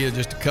SWAT Radio.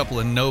 Just a couple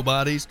of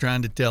nobodies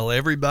trying to tell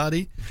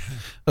everybody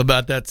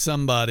about that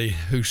somebody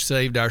who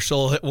saved our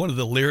soul. One of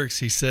the lyrics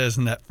he says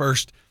in that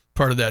first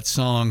part of that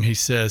song, he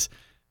says,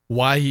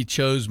 "Why he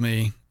chose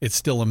me, it's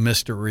still a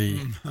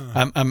mystery."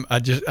 I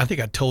think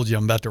I told you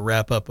I'm about to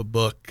wrap up a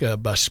book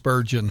by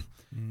Spurgeon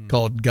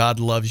called "God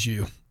Loves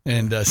You,"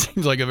 and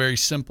seems like a very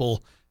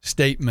simple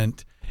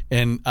statement.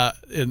 And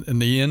in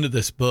the end of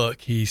this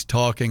book, he's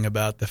talking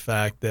about the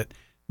fact that,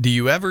 do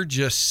you ever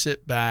just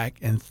sit back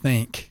and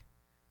think,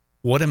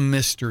 what a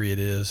mystery it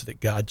is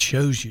that God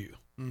chose you?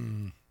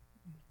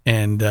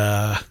 And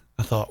I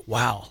thought,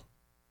 wow,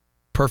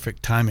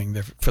 perfect timing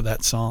there for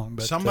that song.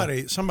 But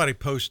somebody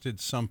posted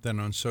something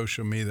on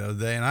social media the other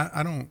day, and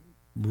I don't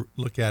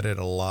look at it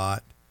a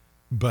lot,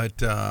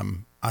 but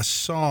I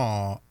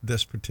saw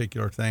this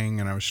particular thing,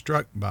 and I was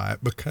struck by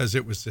it because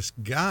it was this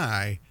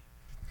guy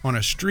on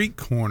a street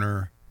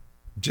corner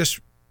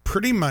just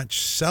pretty much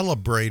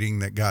celebrating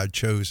that God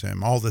chose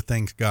him, all the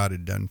things God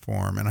had done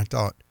for him. And I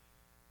thought,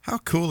 how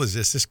cool is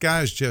this? This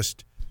guy's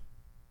just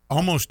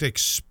almost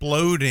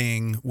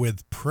exploding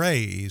with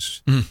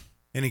praise.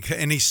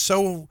 And he's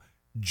so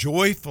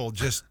joyful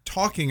just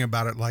talking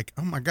about it, like,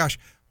 oh my gosh,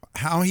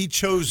 how he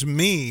chose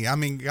me. I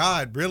mean,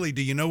 God, really,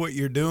 do you know what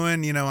you're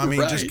doing? You know, I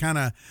mean, just kind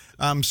of,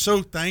 I'm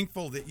so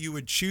thankful that you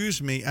would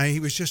choose me. He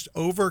was just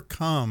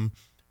overcome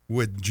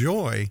with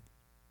joy.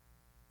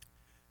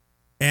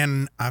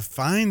 And I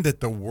find that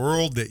the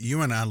world that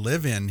you and I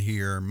live in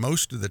here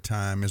most of the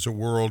time is a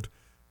world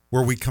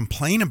where we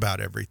complain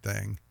about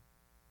everything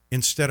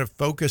instead of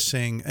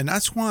focusing. And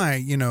that's why,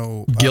 you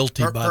know.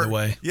 Guilty, by the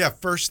way. Yeah,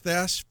 1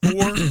 Thess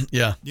 4.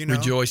 Yeah, you know,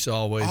 rejoice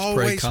always,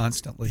 pray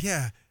constantly.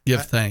 Yeah.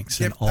 Give thanks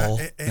in all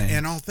things.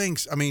 In all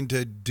things. I mean,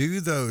 to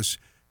do those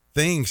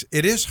things,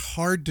 it is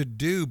hard to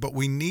do, but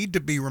we need to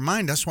be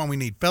reminded. That's why we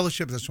need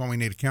fellowship. That's why we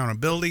need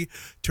accountability,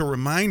 to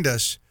remind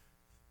us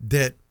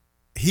that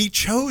He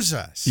chose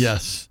us.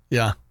 Yes.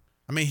 Yeah.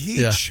 I mean,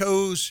 He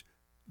chose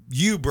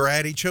you,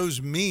 Brad. He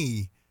chose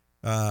me.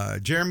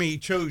 Jeremy, He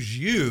chose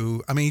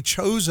you. I mean, He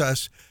chose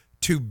us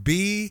to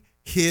be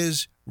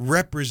His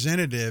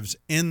representatives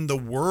in the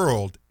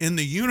world, in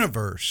the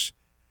universe.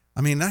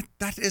 I mean,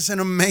 that is an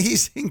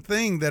amazing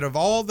thing, that of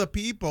all the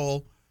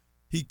people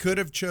He could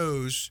have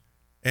chose,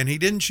 and He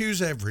didn't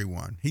choose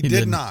everyone. He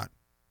did not.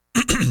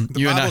 The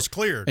Bible's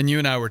clear. And you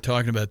and I were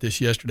talking about this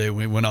yesterday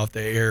when we went off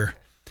the air,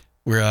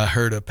 where I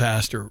heard a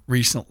pastor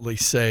recently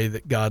say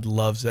that God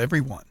loves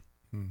everyone.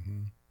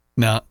 Mm-hmm.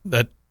 Now,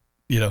 that,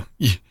 you know,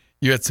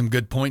 you had some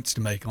good points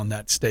to make on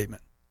that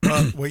statement.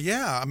 Well,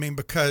 yeah. I mean,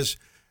 because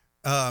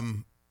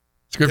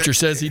Scripture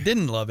says He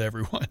didn't love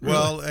everyone.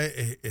 Well,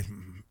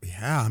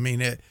 yeah. I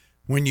mean,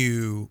 when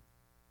you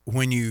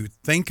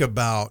think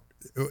about,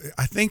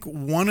 I think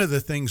one of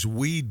the things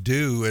we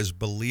do as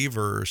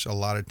believers, a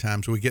lot of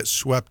times we get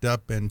swept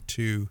up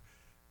into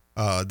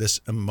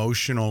this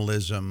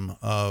emotionalism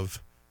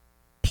of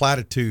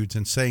platitudes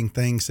and saying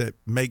things that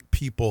make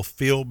people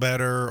feel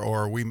better,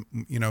 or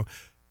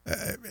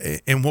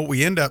and what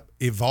we end up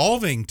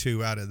evolving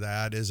to out of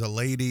that is a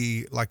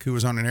lady like who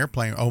was on an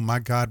airplane. Oh, my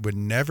God would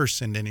never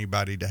send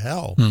anybody to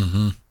hell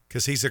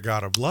because He's a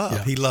God of love.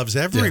 Yeah. He loves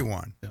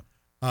everyone.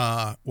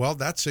 Yeah. Well,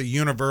 that's a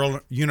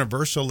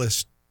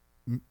universalist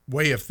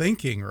way of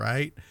thinking,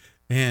 right?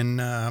 And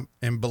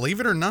believe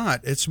it or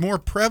not, it's more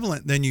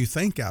prevalent than you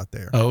think out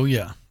there. Oh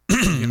yeah,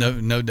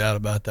 no doubt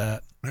about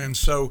that. And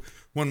so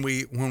when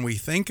we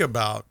think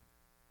about,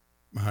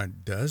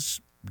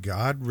 does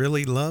God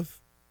really love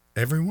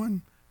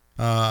everyone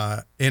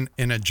in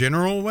a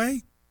general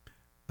way?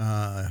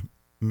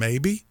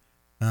 Maybe,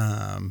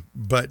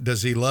 but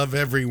does He love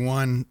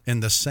everyone in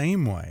the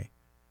same way?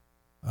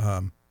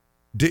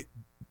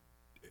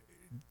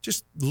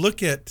 Just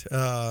look at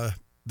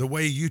the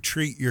way you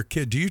treat your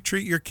kid. Do you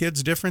treat your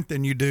kids different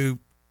than you do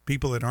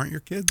people that aren't your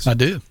kids? I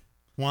do.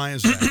 Why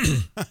is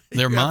that?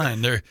 They're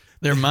mine.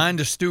 They're mine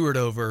to steward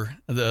over.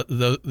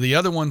 The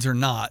other ones are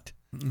not.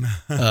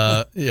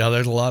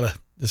 There's a lot of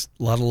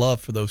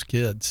love for those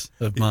kids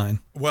of mine.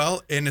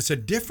 Well, and it's a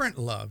different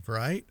love,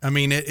 right? I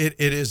mean, it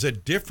is a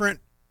different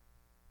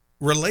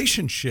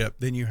relationship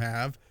than you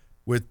have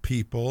with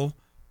people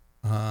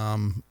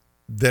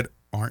that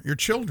aren't your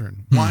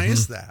children. Why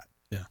is that?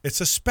 Yeah.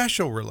 It's a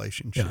special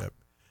relationship. Yeah.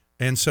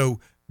 And so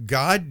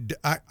God,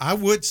 I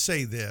would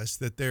say this,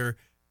 that there,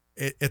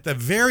 at the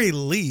very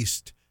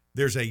least,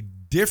 there's a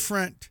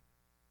different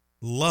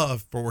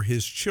love for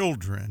his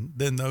children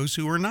than those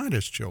who are not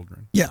his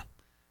children. Yeah.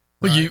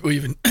 Right?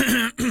 Well,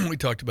 we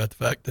talked about the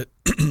fact that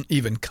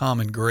even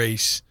common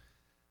grace,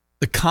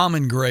 the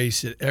common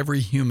grace that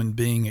every human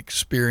being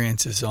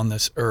experiences on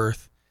this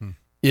earth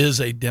is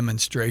a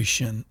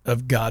demonstration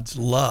of God's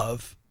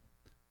love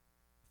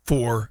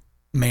for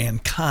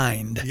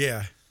mankind.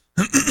 Yeah.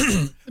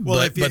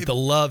 But the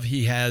love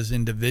he has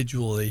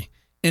individually,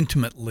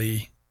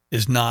 intimately,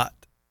 is not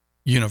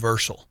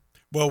universal.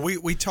 Well,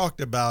 we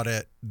talked about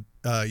it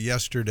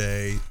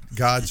yesterday.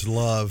 God's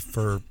love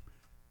for,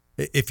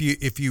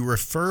 if you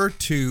refer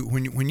to,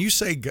 when you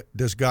say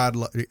does God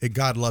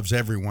loves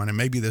everyone, and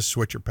maybe this is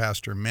what your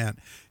pastor meant.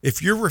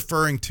 If you're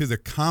referring to the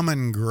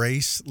common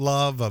grace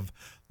love of,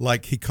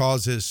 like, he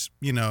causes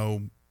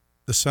the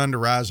sun to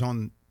rise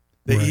on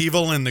the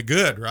evil and the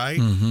good, right?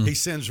 Mm-hmm. He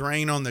sends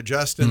rain on the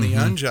just and the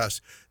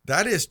unjust.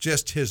 That is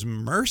just his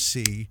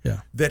mercy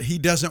that he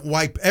doesn't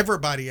wipe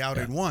everybody out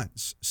at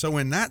once. So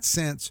in that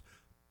sense,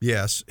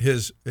 yes,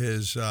 his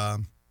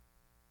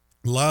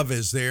love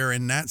is there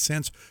in that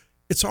sense.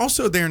 It's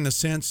also there in the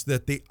sense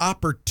that the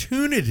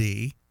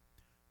opportunity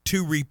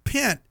to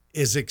repent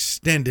is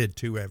extended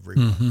to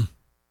everyone. Mm-hmm.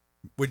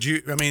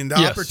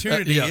 The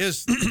opportunity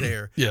is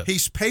there. Yes.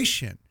 He's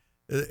patient.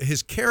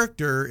 His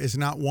character is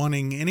not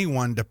wanting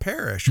anyone to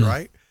perish,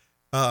 right?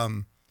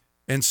 And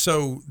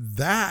so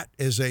that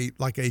is a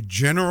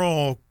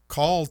general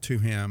call to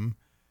him,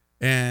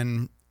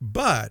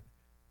 but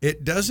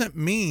it doesn't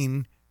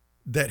mean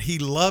that he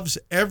loves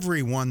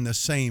everyone the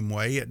same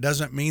way. It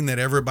doesn't mean that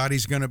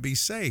everybody's going to be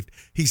saved.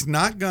 He's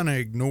not going to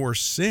ignore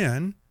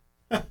sin,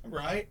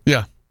 right?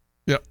 Yeah.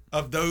 Yeah.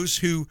 Of those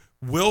who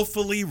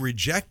willfully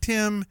reject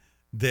him,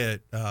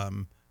 that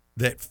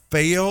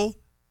fail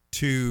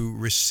to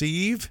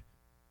receive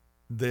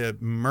the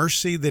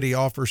mercy that he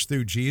offers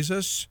through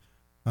Jesus,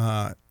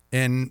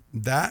 and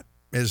that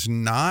is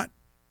not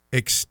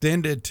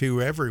extended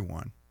to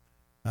everyone.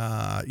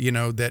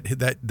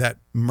 That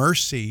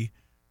mercy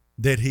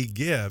that he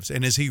gives,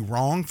 and is he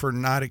wrong for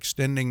not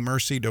extending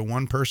mercy to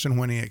one person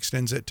when he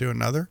extends it to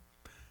another?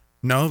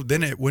 No,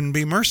 then it wouldn't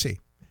be mercy,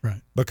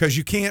 right? Because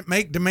you can't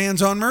make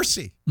demands on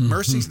mercy. Mm-hmm.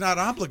 Mercy's not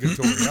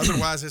obligatory;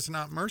 otherwise, it's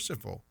not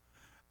merciful.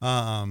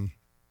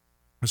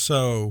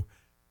 So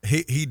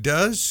he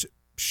does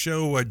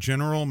show a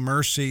general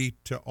mercy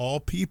to all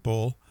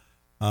people,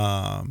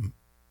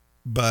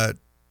 but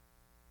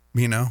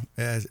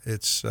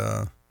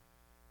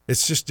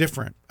it's just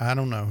different. I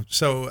don't know.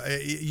 So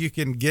you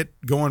can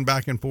get going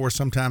back and forth.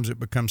 Sometimes it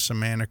becomes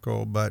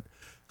semantical, but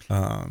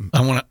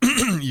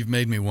you've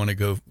made me want to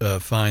go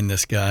find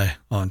this guy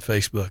on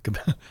Facebook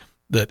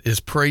that is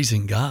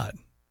praising God.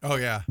 Oh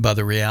yeah, by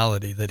the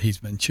reality that he's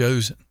been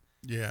chosen.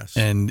 Yes,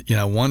 and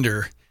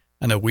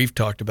I know we've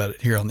talked about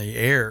it here on the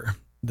air,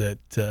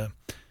 that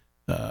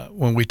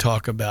when we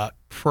talk about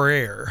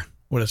prayer,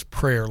 what does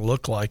prayer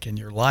look like in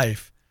your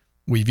life?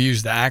 We've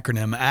used the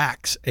acronym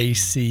ACTS,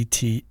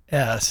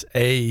 A-C-T-S.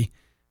 A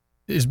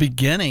is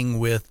beginning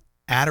with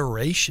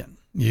adoration.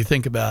 You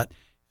think about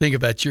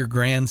your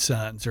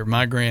grandsons or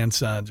my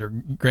grandsons or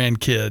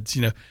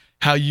grandkids,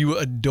 how you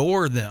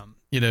adore them.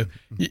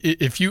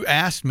 If you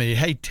asked me,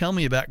 hey, tell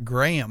me about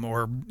Graham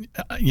or,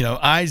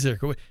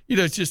 Isaac, or,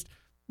 it's just,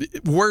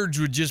 words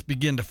would just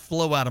begin to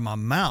flow out of my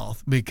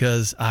mouth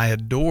because I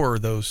adore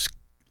those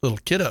little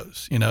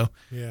kiddos,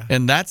 Yeah.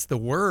 And that's the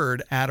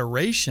word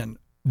adoration.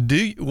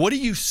 What do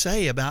you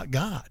say about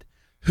God?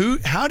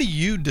 How do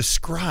you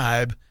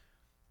describe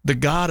the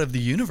God of the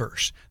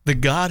universe, the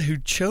God who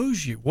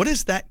chose you? What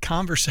does that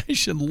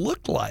conversation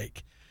look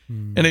like?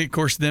 And of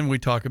course, then we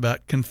talk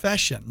about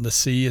confession. The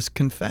C is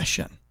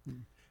confession.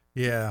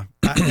 Yeah.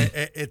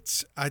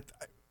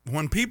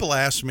 When people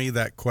ask me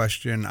that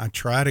question, I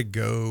try to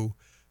go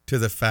to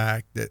the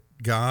fact that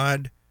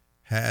God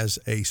has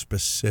a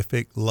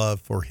specific love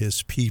for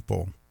his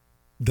people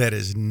that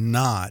is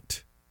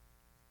not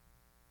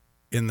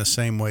in the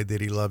same way that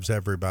he loves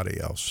everybody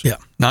else. Yeah,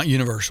 not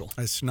universal.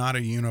 It's not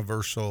a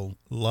universal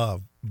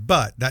love.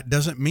 But that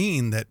doesn't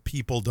mean that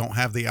people don't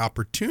have the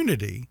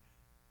opportunity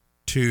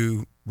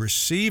to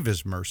receive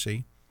his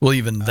mercy. Well,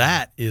 even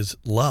that is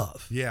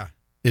love. Yeah.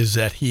 Is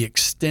that he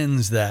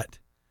extends that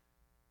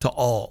to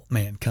all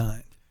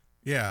mankind.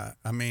 Yeah.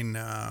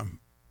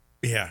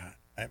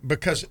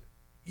 Because,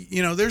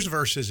 there's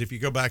verses, if you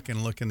go back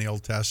and look in the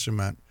Old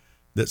Testament,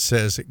 that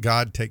says that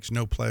God takes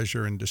no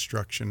pleasure in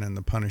destruction and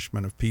the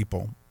punishment of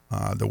people,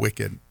 the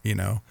wicked,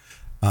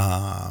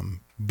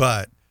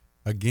 But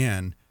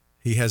again,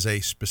 He has a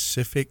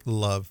specific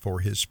love for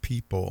his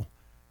people.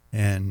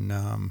 And,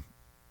 I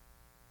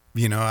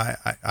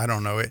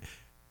don't know.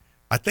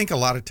 I think a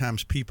lot of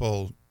times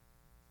people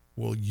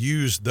will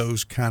use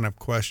those kind of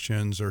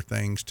questions or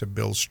things to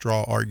build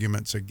straw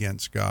arguments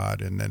against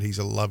God, and that he's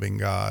a loving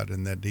God,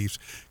 and that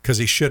because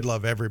he should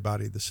love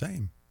everybody the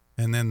same.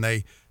 And then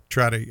they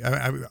try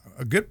to,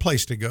 a good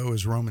place to go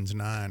is Romans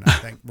 9. I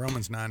think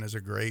Romans 9 is a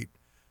great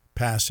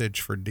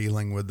passage for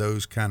dealing with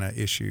those kind of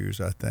issues,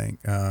 I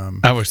think.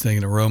 I was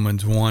thinking of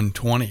Romans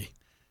 1:20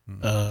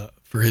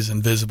 for his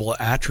invisible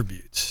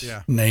attributes,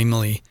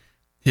 namely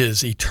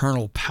his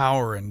eternal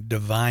power and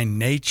divine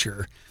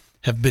nature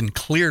have been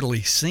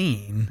clearly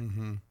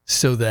seen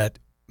so that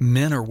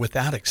men are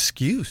without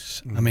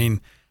excuse. I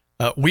mean,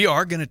 we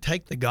are going to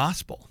take the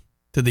gospel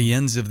to the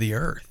ends of the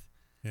earth.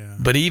 Yeah.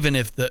 But even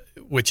if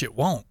which it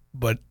won't,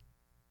 but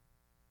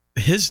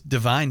his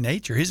divine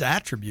nature, his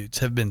attributes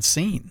have been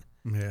seen.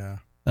 Yeah.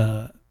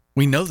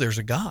 We know there's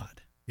a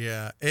God.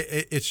 Yeah.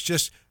 It's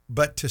just,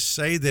 but to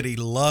say that he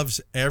loves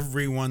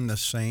everyone the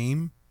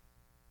same,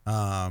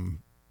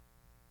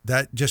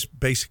 that just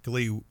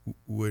basically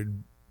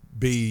would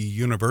be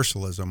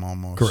universalism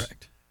almost.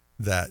 Correct.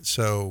 That.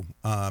 So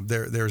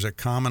there's a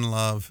common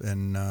love,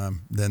 and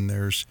then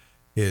there's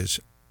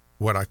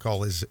what I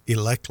call his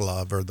elect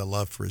love, or the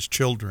love for his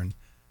children.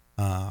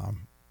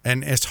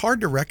 And it's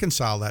hard to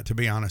reconcile that, to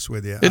be honest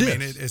with you.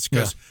 It's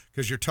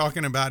because you're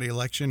talking about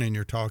election, and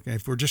you're talking,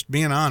 if we're just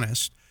being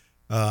honest,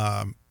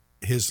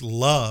 his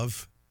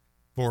love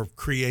for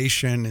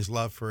creation, his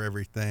love for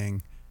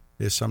everything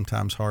is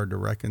sometimes hard to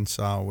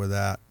reconcile with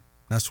that.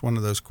 That's one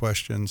of those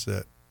questions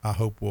that I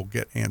hope will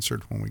get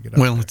answered when we get up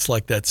there. It's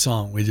like that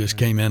song we just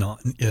came in on.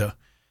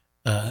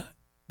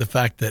 The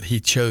fact that he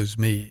chose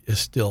me is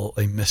still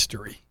a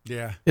mystery.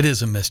 Yeah. It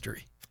is a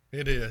mystery.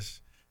 It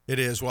is. It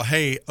is. Well,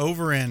 hey,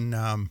 over in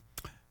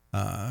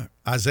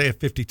Isaiah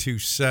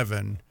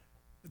 52:7,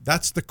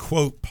 that's the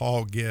quote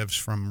Paul gives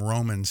from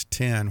Romans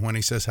 10 when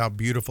he says, how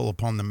beautiful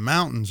upon the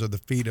mountains are the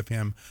feet of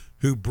him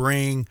who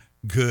bring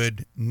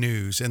good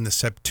news. In the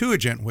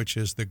Septuagint, which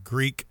is the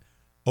Greek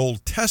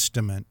Old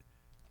Testament,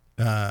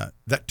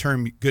 that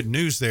term good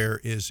news there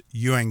is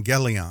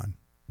euangelion,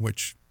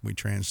 which we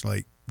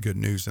translate good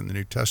news in the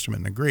New Testament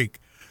in the Greek.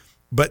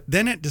 But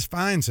then it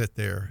defines it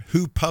there,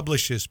 who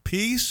publishes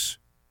peace,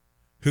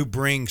 who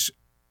brings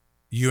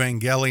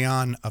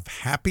euangelion of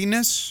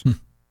happiness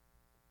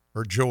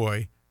or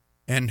joy,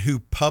 and who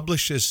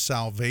publishes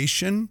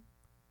salvation,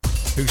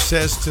 who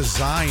says to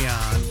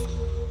Zion,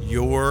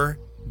 your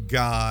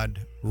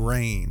God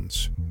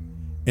reigns.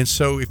 And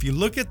so if you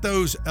look at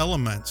those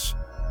elements,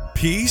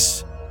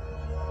 peace,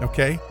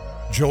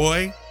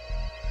 joy,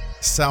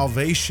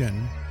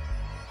 salvation,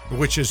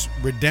 which is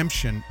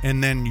redemption,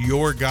 and then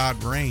your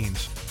God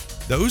reigns.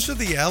 Those are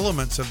the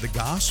elements of the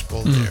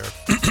gospel there.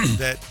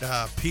 That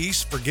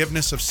peace,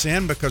 forgiveness of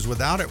sin, because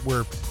without it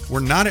we're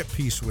not at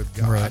peace with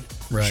God.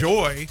 Right.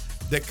 Joy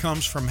that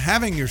comes from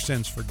having your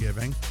sins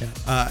forgiven,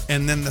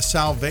 and then the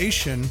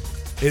salvation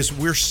is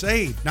we're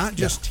saved, not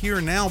just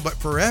here now, but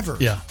forever.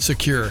 Yeah,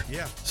 secure.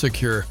 Yeah.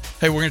 Secure.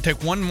 Hey, we're going to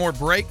take one more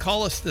break.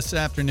 Call us this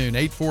afternoon,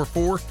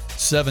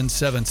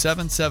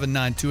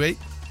 844-777-7928.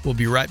 We'll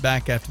be right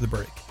back after the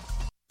break.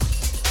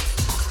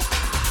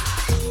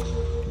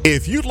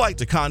 If you'd like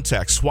to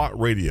contact SWAT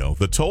Radio,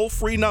 the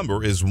toll-free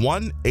number is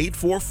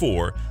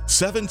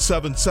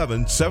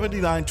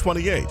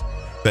 1-844-777-7928.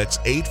 That's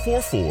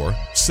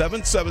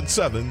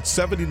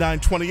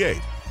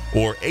 844-777-7928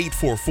 or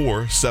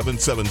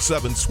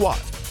 844-777-SWAT.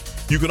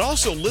 You can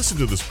also listen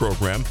to this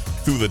program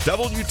through the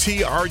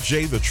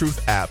WTRJ The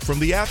Truth app from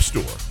the App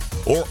Store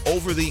or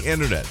over the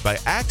internet by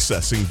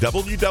accessing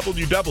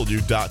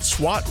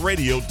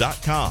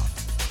www.swatradio.com.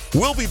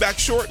 We'll be back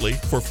shortly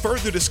for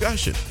further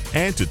discussion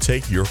and to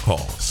take your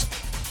calls.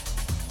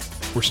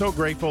 We're so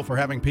grateful for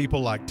having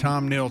people like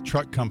Tom Neal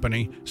Truck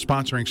Company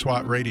sponsoring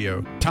SWAT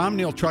Radio. Tom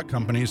Neal Truck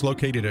Company is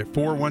located at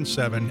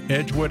 417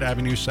 Edgewood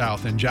Avenue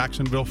South in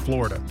Jacksonville,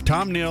 Florida.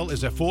 Tom Neal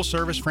is a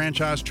full-service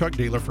franchise truck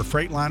dealer for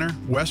Freightliner,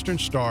 Western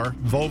Star,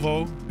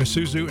 Volvo,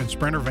 Isuzu, and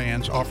Sprinter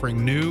vans,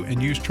 offering new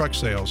and used truck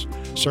sales,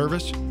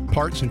 service,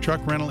 parts and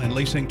truck rental and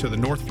leasing to the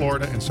North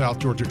Florida and South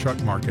Georgia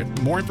truck market.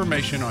 More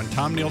information on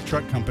Tom Neal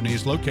Truck Company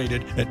is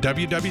located at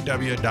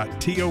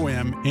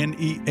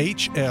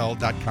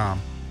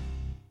www.tomnehl.com.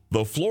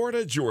 The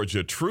Florida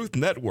Georgia Truth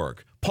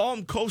Network.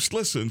 Palm Coast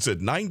listens at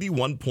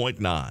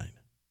 91.9.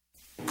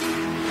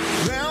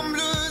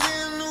 Ramblers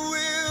in the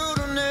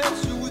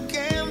wilderness, we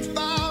can't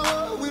find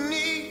what we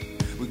need.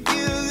 We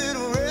get a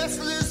little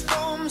restless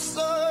from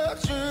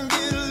search and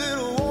get a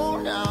little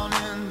worn down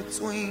in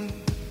between.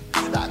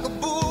 Like a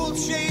bull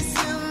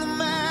chasing the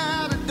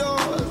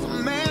matadors, a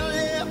man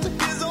left with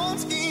his own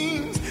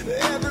schemes.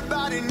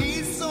 Everybody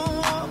needs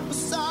someone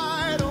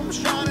beside them,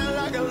 shining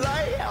like a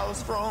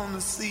lighthouse from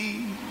the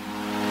sea.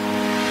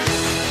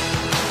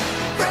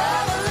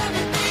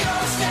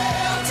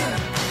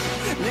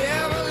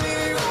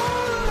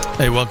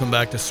 Hey, welcome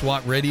back to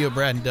SWAT Radio.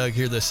 Brad and Doug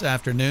here this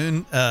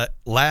afternoon.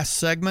 Last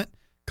segment,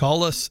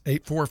 Call us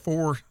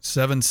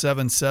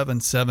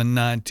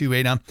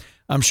 844-777-7928.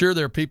 I'm sure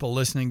there are people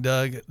listening,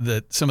 Doug,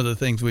 that some of the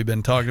things we've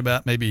been talking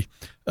about may be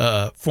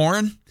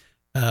foreign,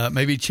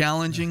 maybe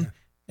challenging,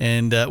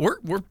 and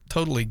we're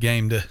totally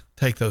game to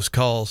take those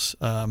calls.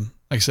 Like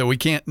I said, we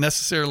can't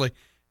necessarily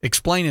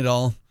explain it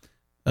all.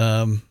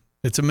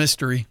 It's a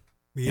mystery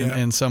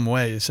in some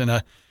ways. And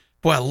I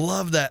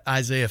love that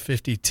Isaiah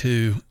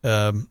 52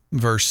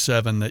 verse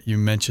 7 that you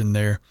mentioned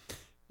there.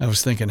 I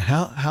was thinking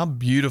how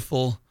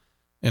beautiful,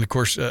 and of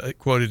course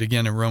quoted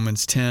again in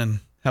Romans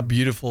 10, how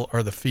beautiful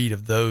are the feet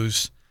of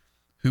those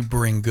who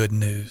bring good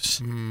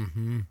news.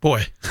 Mm-hmm.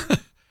 Boy,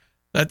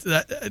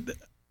 that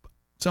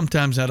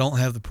sometimes I don't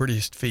have the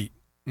prettiest feet,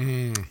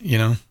 you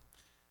know,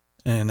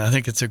 and I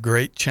think it's a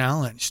great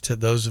challenge to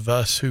those of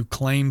us who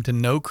claim to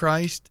know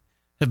Christ,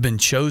 have been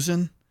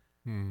chosen.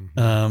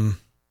 Mm-hmm.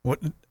 What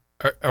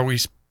are we?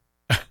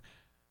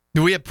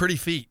 Do we have pretty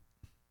feet?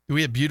 Do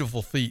we have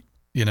beautiful feet?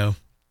 You know,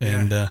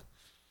 and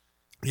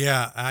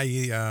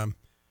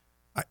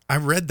I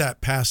read that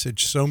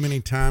passage so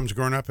many times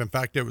growing up. In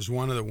fact, it was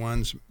one of the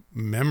ones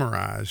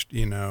memorized,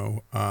 and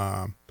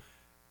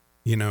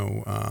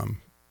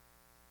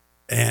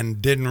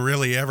didn't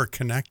really ever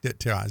connect it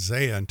to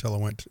Isaiah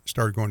until I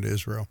started going to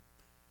Israel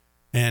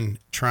and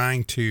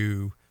trying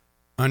to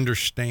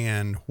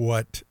understand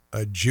what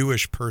a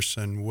Jewish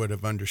person would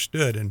have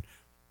understood. And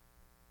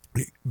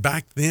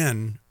back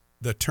then,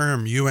 the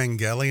term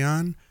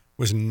euangelion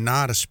was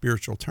not a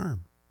spiritual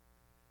term.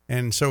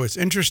 And so it's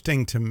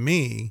interesting to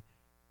me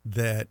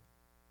that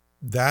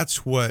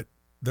that's what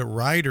the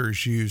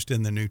writers used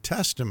in the New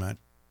Testament.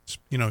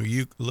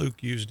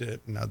 Luke used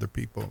it and other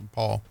people,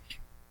 Paul.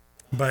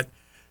 But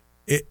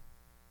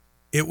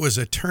it was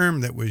a term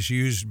that was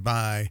used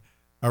by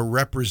a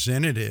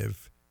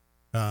representative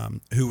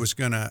who was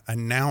going to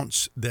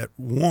announce that,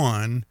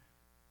 1,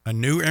 a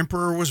new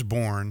emperor was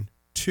born,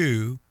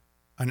 2,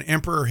 an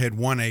emperor had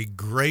won a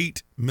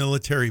great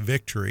military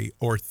victory,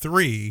 or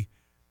 3,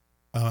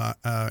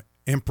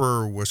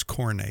 emperor was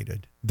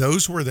coronated.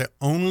 Those were the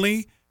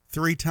only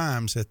 3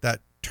 times that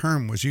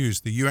term was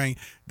used.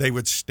 They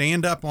would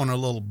stand up on a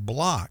little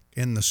block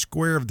in the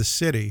square of the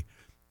city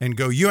and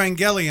go,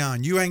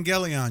 euangelion,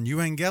 euangelion,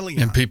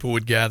 euangelion. And people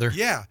would gather.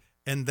 Yeah,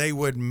 and they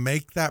would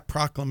make that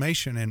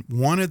proclamation. And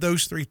one of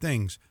those 3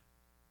 things,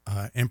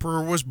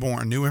 emperor was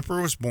born, a new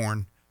emperor was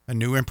born, a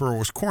new emperor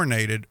was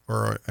coronated,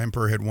 or an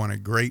emperor had won a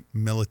great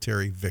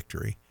military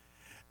victory.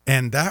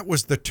 And that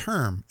was the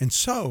term. And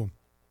so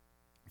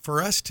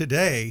for us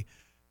today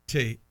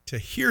to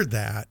hear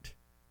that,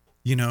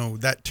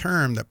 that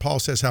term that Paul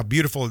says, how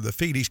beautiful are the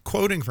feet, he's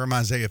quoting from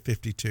Isaiah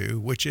 52,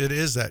 which it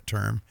is that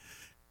term.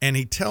 And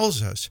he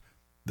tells us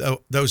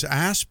those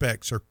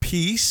aspects are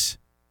peace,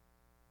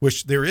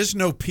 which there is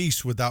no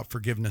peace without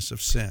forgiveness of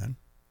sin.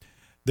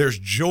 There's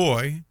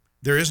joy.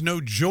 There is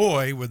no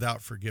joy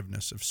without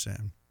forgiveness of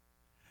sin.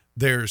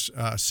 There's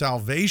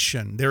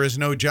salvation. There is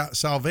no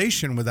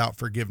salvation without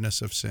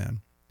forgiveness of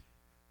sin.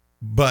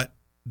 But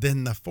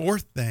then the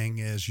 4th thing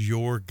is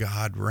your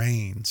God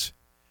reigns.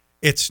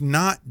 It's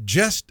not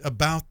just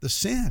about the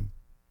sin.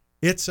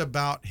 It's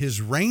about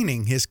his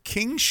reigning, his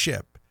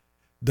kingship.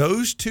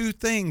 Those 2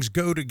 things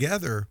go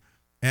together.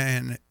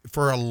 And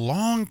for a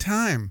long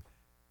time,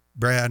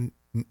 Brad,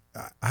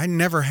 I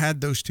never had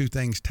those 2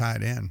 things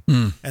tied in.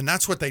 And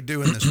that's what they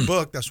do in this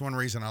book. That's one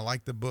reason I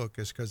like the book,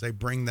 is because they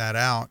bring that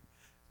out.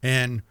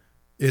 And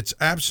it's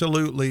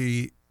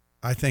absolutely,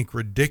 I think,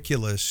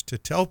 ridiculous to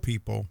tell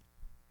people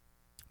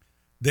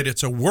that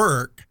it's a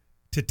work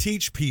to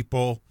teach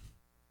people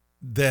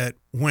that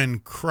when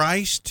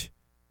Christ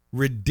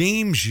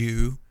redeems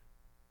you,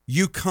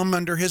 you come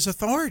under his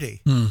authority.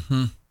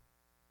 Mm-hmm.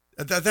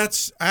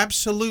 That's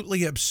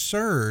absolutely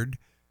absurd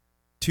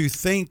to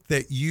think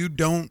that you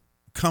don't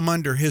come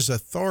under his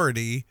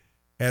authority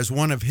as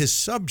one of his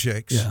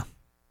subjects. Yeah.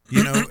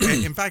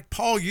 In fact,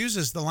 Paul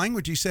uses the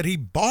language. He said he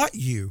bought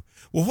you.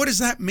 Well, what does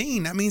that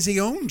mean? That means he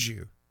owns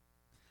you.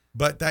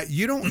 But that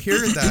you don't hear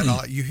that a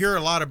lot. You hear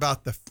a lot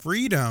about the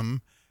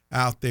freedom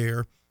out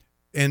there,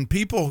 and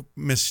people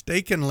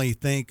mistakenly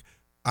think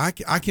I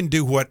can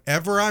do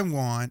whatever I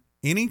want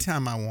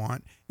anytime I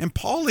want. And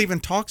Paul even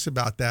talks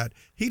about that.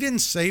 He didn't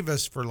save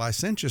us for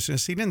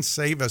licentiousness. He didn't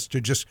save us to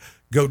just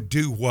go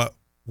do what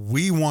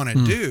we want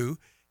to do.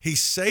 He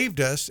saved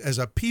us as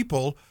a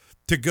people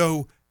to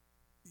go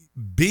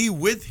be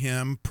with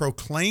him,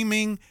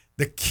 proclaiming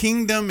the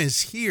kingdom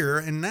is here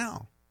and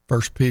now.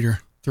 1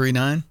 Peter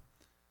 3:9.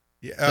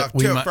 Yeah,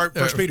 1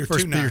 Peter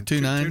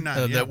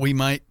 2:9. That we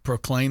might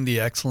proclaim the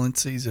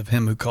excellencies of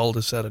him who called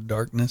us out of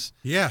darkness.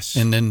 Yes.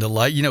 And then the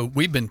light.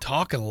 We've been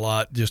talking a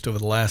lot just over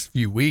the last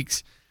few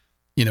weeks,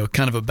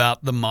 kind of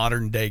about the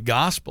modern day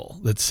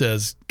gospel that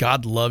says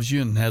God loves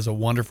you and has a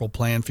wonderful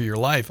plan for your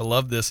life. I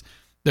love this.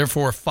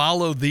 Therefore,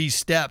 follow these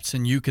steps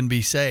and you can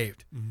be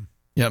saved.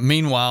 Mm-hmm.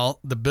 Meanwhile,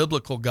 the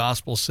biblical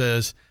gospel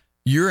says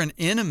you're an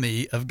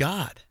enemy of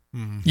God.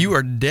 Mm-hmm. You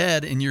are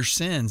dead in your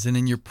sins, and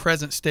in your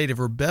present state of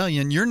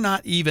rebellion, you're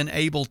not even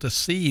able to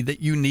see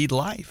that you need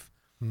life,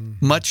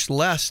 much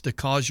less to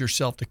cause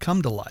yourself to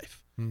come to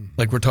life.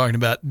 Like we're talking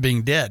about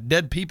being dead.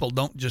 Dead people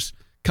don't just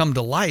come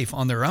to life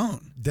on their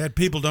own. Dead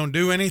people don't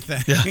do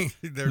anything. Yeah.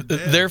 They're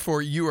dead.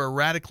 Therefore, you are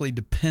radically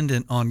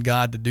dependent on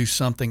God to do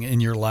something in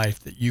your life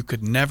that you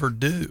could never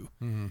do.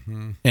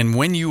 Mm-hmm. And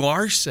when you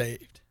are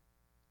saved,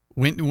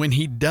 when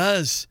he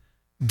does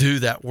do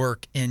that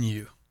work in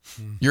you,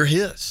 you're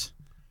his.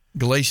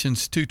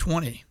 Galatians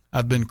 2:20,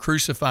 I've been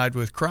crucified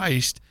with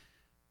Christ.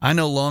 I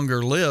no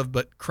longer live,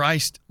 but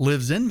Christ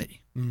lives in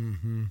me.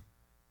 Mm-hmm.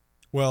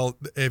 Well,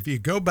 if you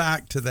go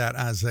back to that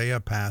Isaiah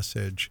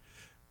passage,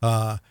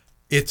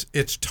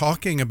 it's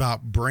talking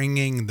about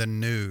bringing the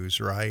news,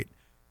 right?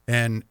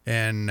 And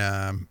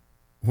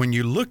when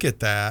you look at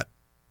that,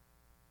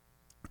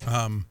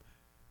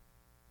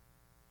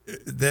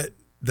 that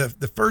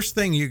the first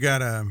thing you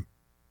gotta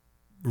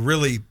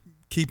really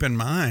keep in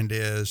mind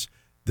is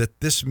that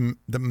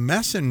the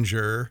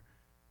messenger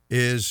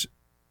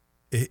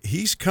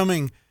he's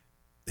coming,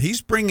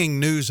 he's bringing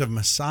news of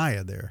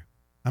Messiah there.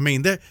 I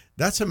mean,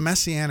 that's a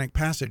messianic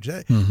passage.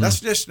 That's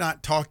just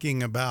not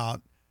talking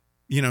about,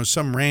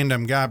 some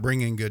random guy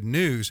bringing good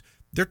news.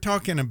 They're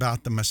talking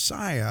about the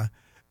Messiah.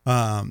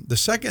 The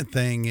second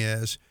thing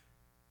is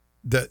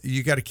that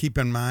you got to keep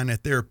in mind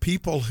that there are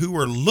people who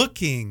are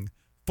looking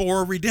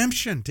for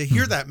redemption to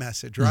hear that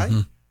message, right?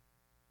 Mm-hmm.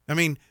 I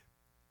mean,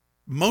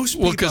 most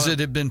people... Well, because it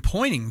had been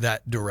pointing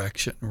that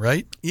direction,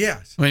 right?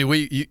 Yes. I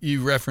mean,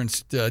 you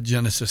referenced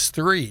Genesis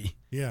 3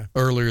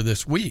 earlier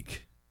this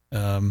week.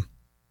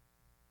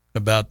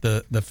 About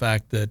the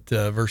fact that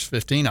verse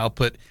 15, I'll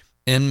put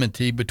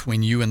enmity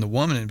between you and the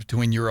woman and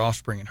between your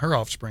offspring and her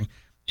offspring.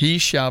 He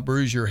shall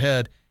bruise your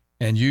head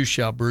and you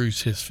shall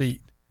bruise his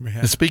feet. Yeah.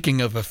 And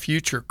speaking of a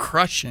future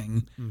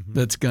crushing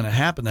that's going to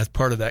happen, that's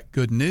part of that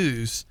good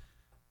news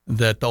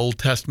that the Old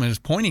Testament is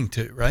pointing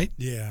to, right?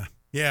 Yeah.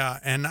 Yeah.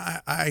 And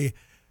I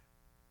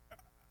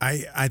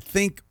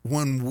think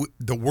when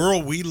the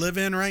world we live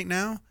in right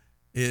now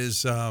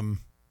is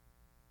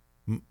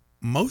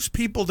most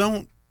people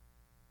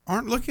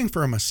aren't looking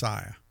for a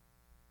Messiah.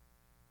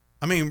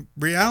 I mean,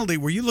 reality,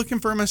 were you looking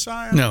for a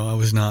Messiah? No, I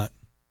was not.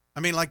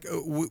 I mean, like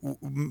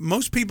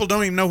most people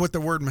don't even know what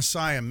the word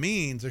Messiah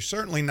means. They're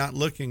certainly not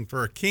looking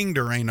for a king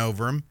to reign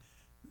over them.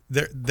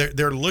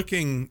 They're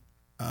looking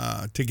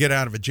to get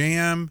out of a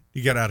jam,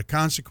 to get out of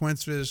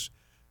consequences.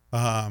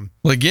 Well,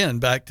 again,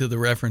 back to the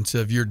reference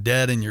of you're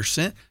dead in your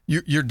sin.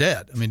 You're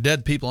dead. I mean,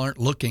 dead people aren't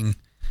looking.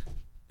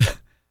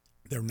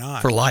 They're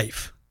not for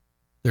life.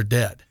 They're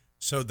dead.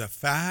 So the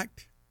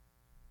fact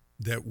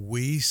that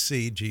we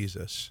see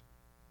Jesus,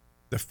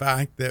 the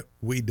fact that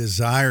we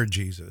desire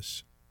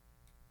Jesus,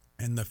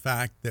 and the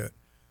fact that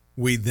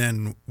we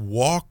then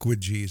walk with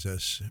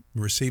Jesus,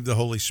 receive the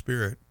Holy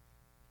Spirit,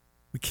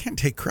 we can't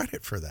take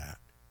credit for that.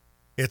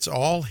 It's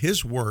all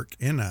his work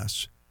in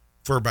us.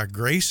 For by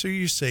grace are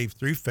you saved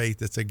through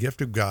faith. It's a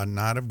gift of God,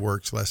 not of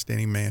works, lest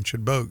any man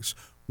should boast.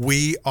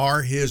 We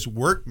are his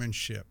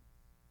workmanship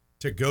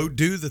to go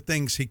do the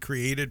things he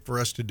created for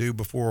us to do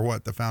before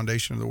the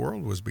foundation of the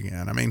world was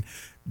began. I mean,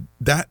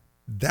 that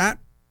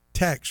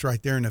text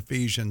right there in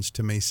Ephesians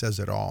to me says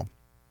it all.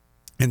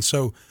 And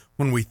so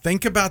when we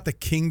think about the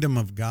kingdom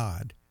of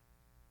God,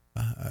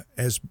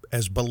 as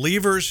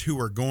believers who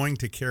are going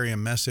to carry a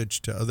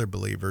message to other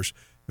believers,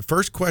 the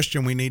first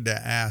question we need to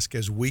ask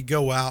as we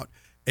go out,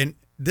 and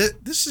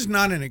this is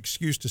not an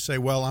excuse to say,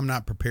 well, I'm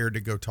not prepared to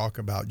go talk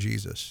about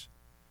Jesus.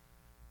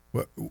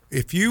 Well,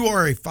 if you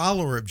are a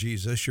follower of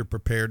Jesus, you're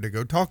prepared to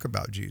go talk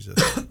about Jesus.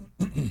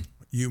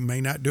 You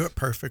may not do it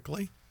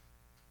perfectly.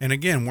 And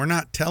again, we're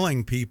not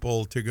telling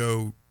people to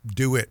go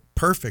do it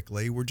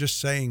perfectly. We're just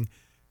saying,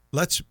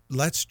 let's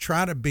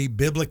try to be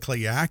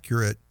biblically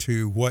accurate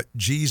to what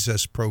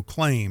Jesus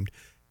proclaimed.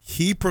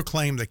 He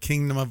proclaimed the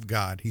kingdom of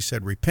God. He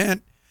said,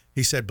 repent.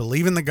 He said,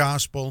 believe in the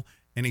gospel.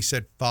 And he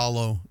said,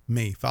 follow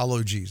me,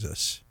 follow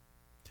Jesus.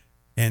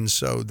 And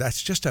so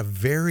that's just a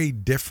very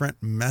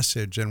different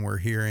message than we're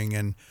hearing.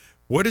 And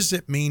what does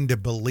it mean to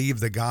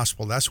believe the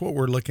gospel? That's what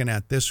we're looking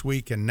at this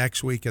week and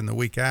next week and the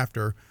week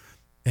after.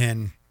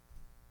 And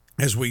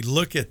as we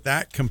look at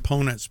that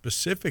component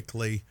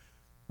specifically,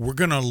 we're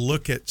going to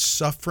look at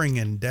suffering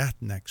and death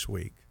next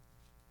week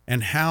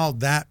and how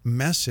that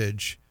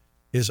message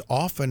is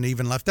often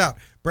even left out.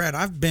 Brad,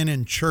 I've been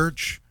in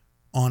church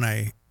on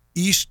a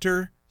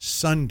Easter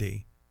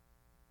Sunday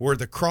where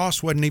the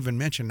cross wasn't even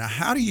mentioned. Now,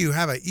 how do you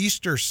have an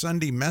Easter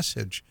Sunday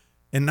message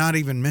and not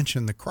even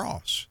mention the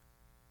cross?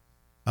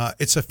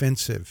 It's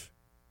offensive.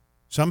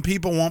 Some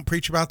people won't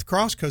preach about the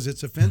cross because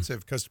it's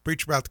offensive, because to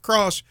preach about the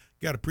cross,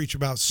 you got to preach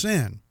about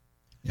sin.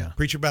 Yeah.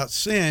 Preach about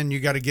sin, you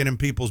got to get in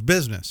people's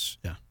business.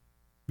 Yeah.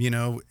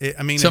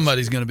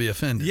 Somebody's going to be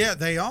offended. Yeah,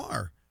 they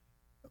are.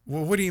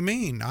 Well, what do you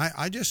mean?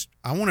 I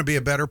want to be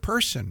a better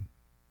person.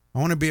 I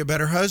want to be a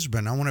better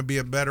husband. I want to be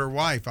a better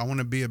wife. I want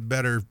to be a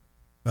better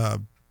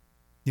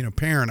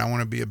parent. I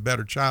want to be a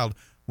better child.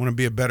 I want to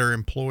be a better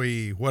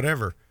employee,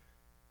 whatever.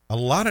 A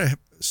lot of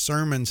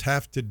sermons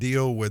have to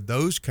deal with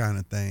those kind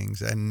of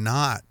things and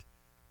not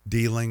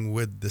dealing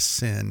with the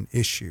sin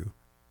issue.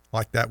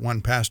 Like that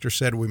one pastor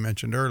said we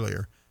mentioned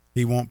earlier,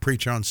 he won't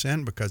preach on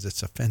sin because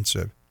it's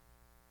offensive.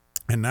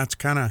 And that's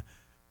kind of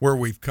where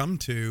we've come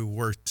to,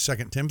 where 2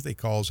 Timothy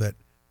calls it,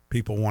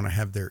 people want to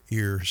have their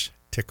ears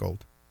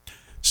tickled.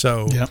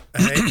 So, Yep.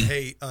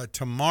 hey,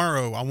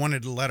 tomorrow, I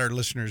wanted to let our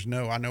listeners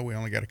know, I know we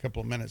only got a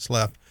couple of minutes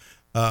left.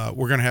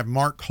 We're going to have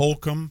Mark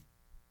Holcomb,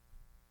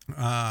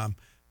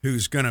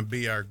 who's going to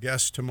be our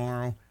guest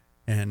tomorrow.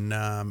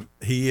 And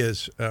he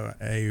is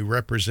a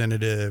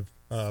representative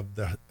of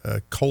the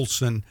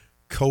Colson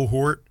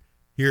cohort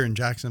here in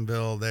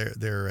Jacksonville.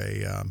 They're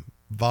a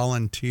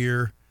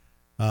volunteer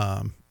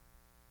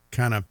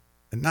kind of,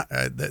 not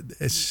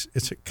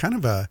it's a kind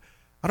of a,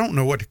 I don't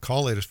know what to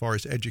call it as far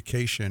as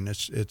education.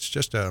 It's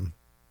just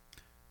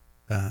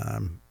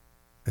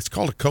it's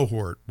called a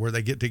cohort where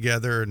they get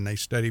together and they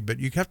study, but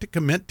you have to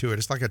commit to it.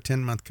 It's like a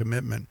 10-month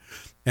commitment.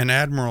 And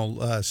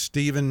Admiral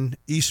Stephen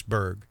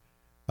Eastberg,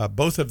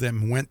 both of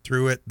them went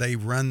through it. They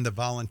run the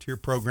volunteer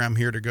program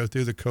here to go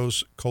through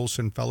the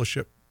Colson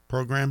Fellowship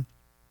program.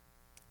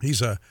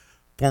 He's a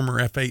former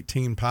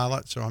F-18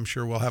 pilot, so I'm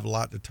sure we'll have a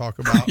lot to talk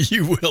about.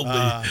 You will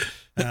be.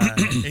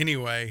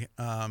 Anyway,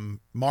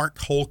 Mark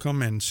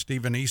Holcomb and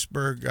Stephen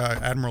Eastberg,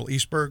 Admiral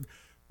Eastberg,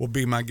 will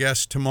be my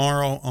guest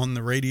tomorrow on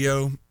the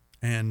radio,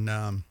 and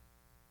I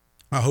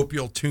hope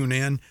you'll tune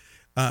in.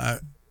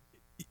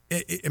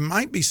 It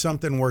might be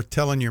something worth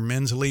telling your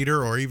men's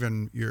leader or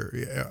even your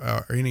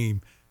any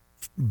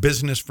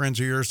business friends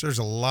of yours. There's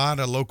a lot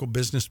of local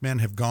businessmen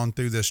have gone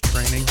through this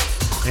training,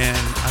 and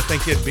I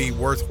think it'd be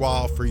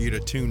worthwhile for you to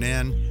tune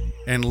in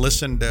and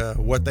listen to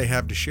what they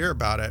have to share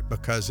about it,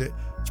 because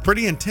it's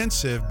pretty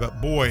intensive, but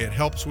boy, it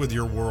helps with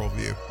your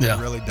worldview. Yeah,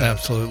 it really does.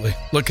 Absolutely.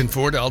 Looking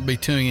forward to I'll be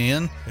tuning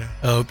in. Yeah.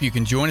 I hope you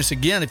can join us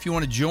again. If you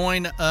want to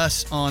join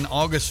us on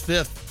August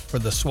 5th for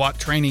the SWAT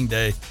training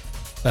day,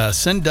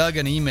 send Doug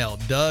an email,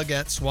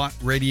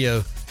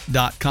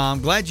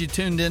 doug@swatradio.com. Glad you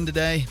tuned in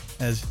today.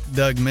 As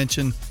Doug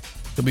mentioned,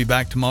 he'll be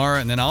back tomorrow,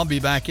 and then I'll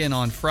be back in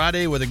on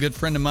Friday with a good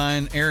friend of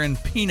mine, Aaron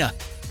Pina,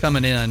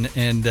 coming in.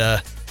 And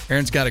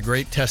Aaron's got a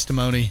great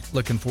testimony.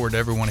 Looking forward to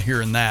everyone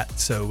hearing that.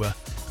 So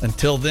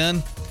until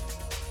then,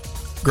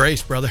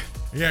 grace, brother.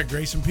 Yeah,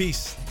 grace and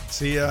peace.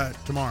 See you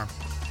tomorrow.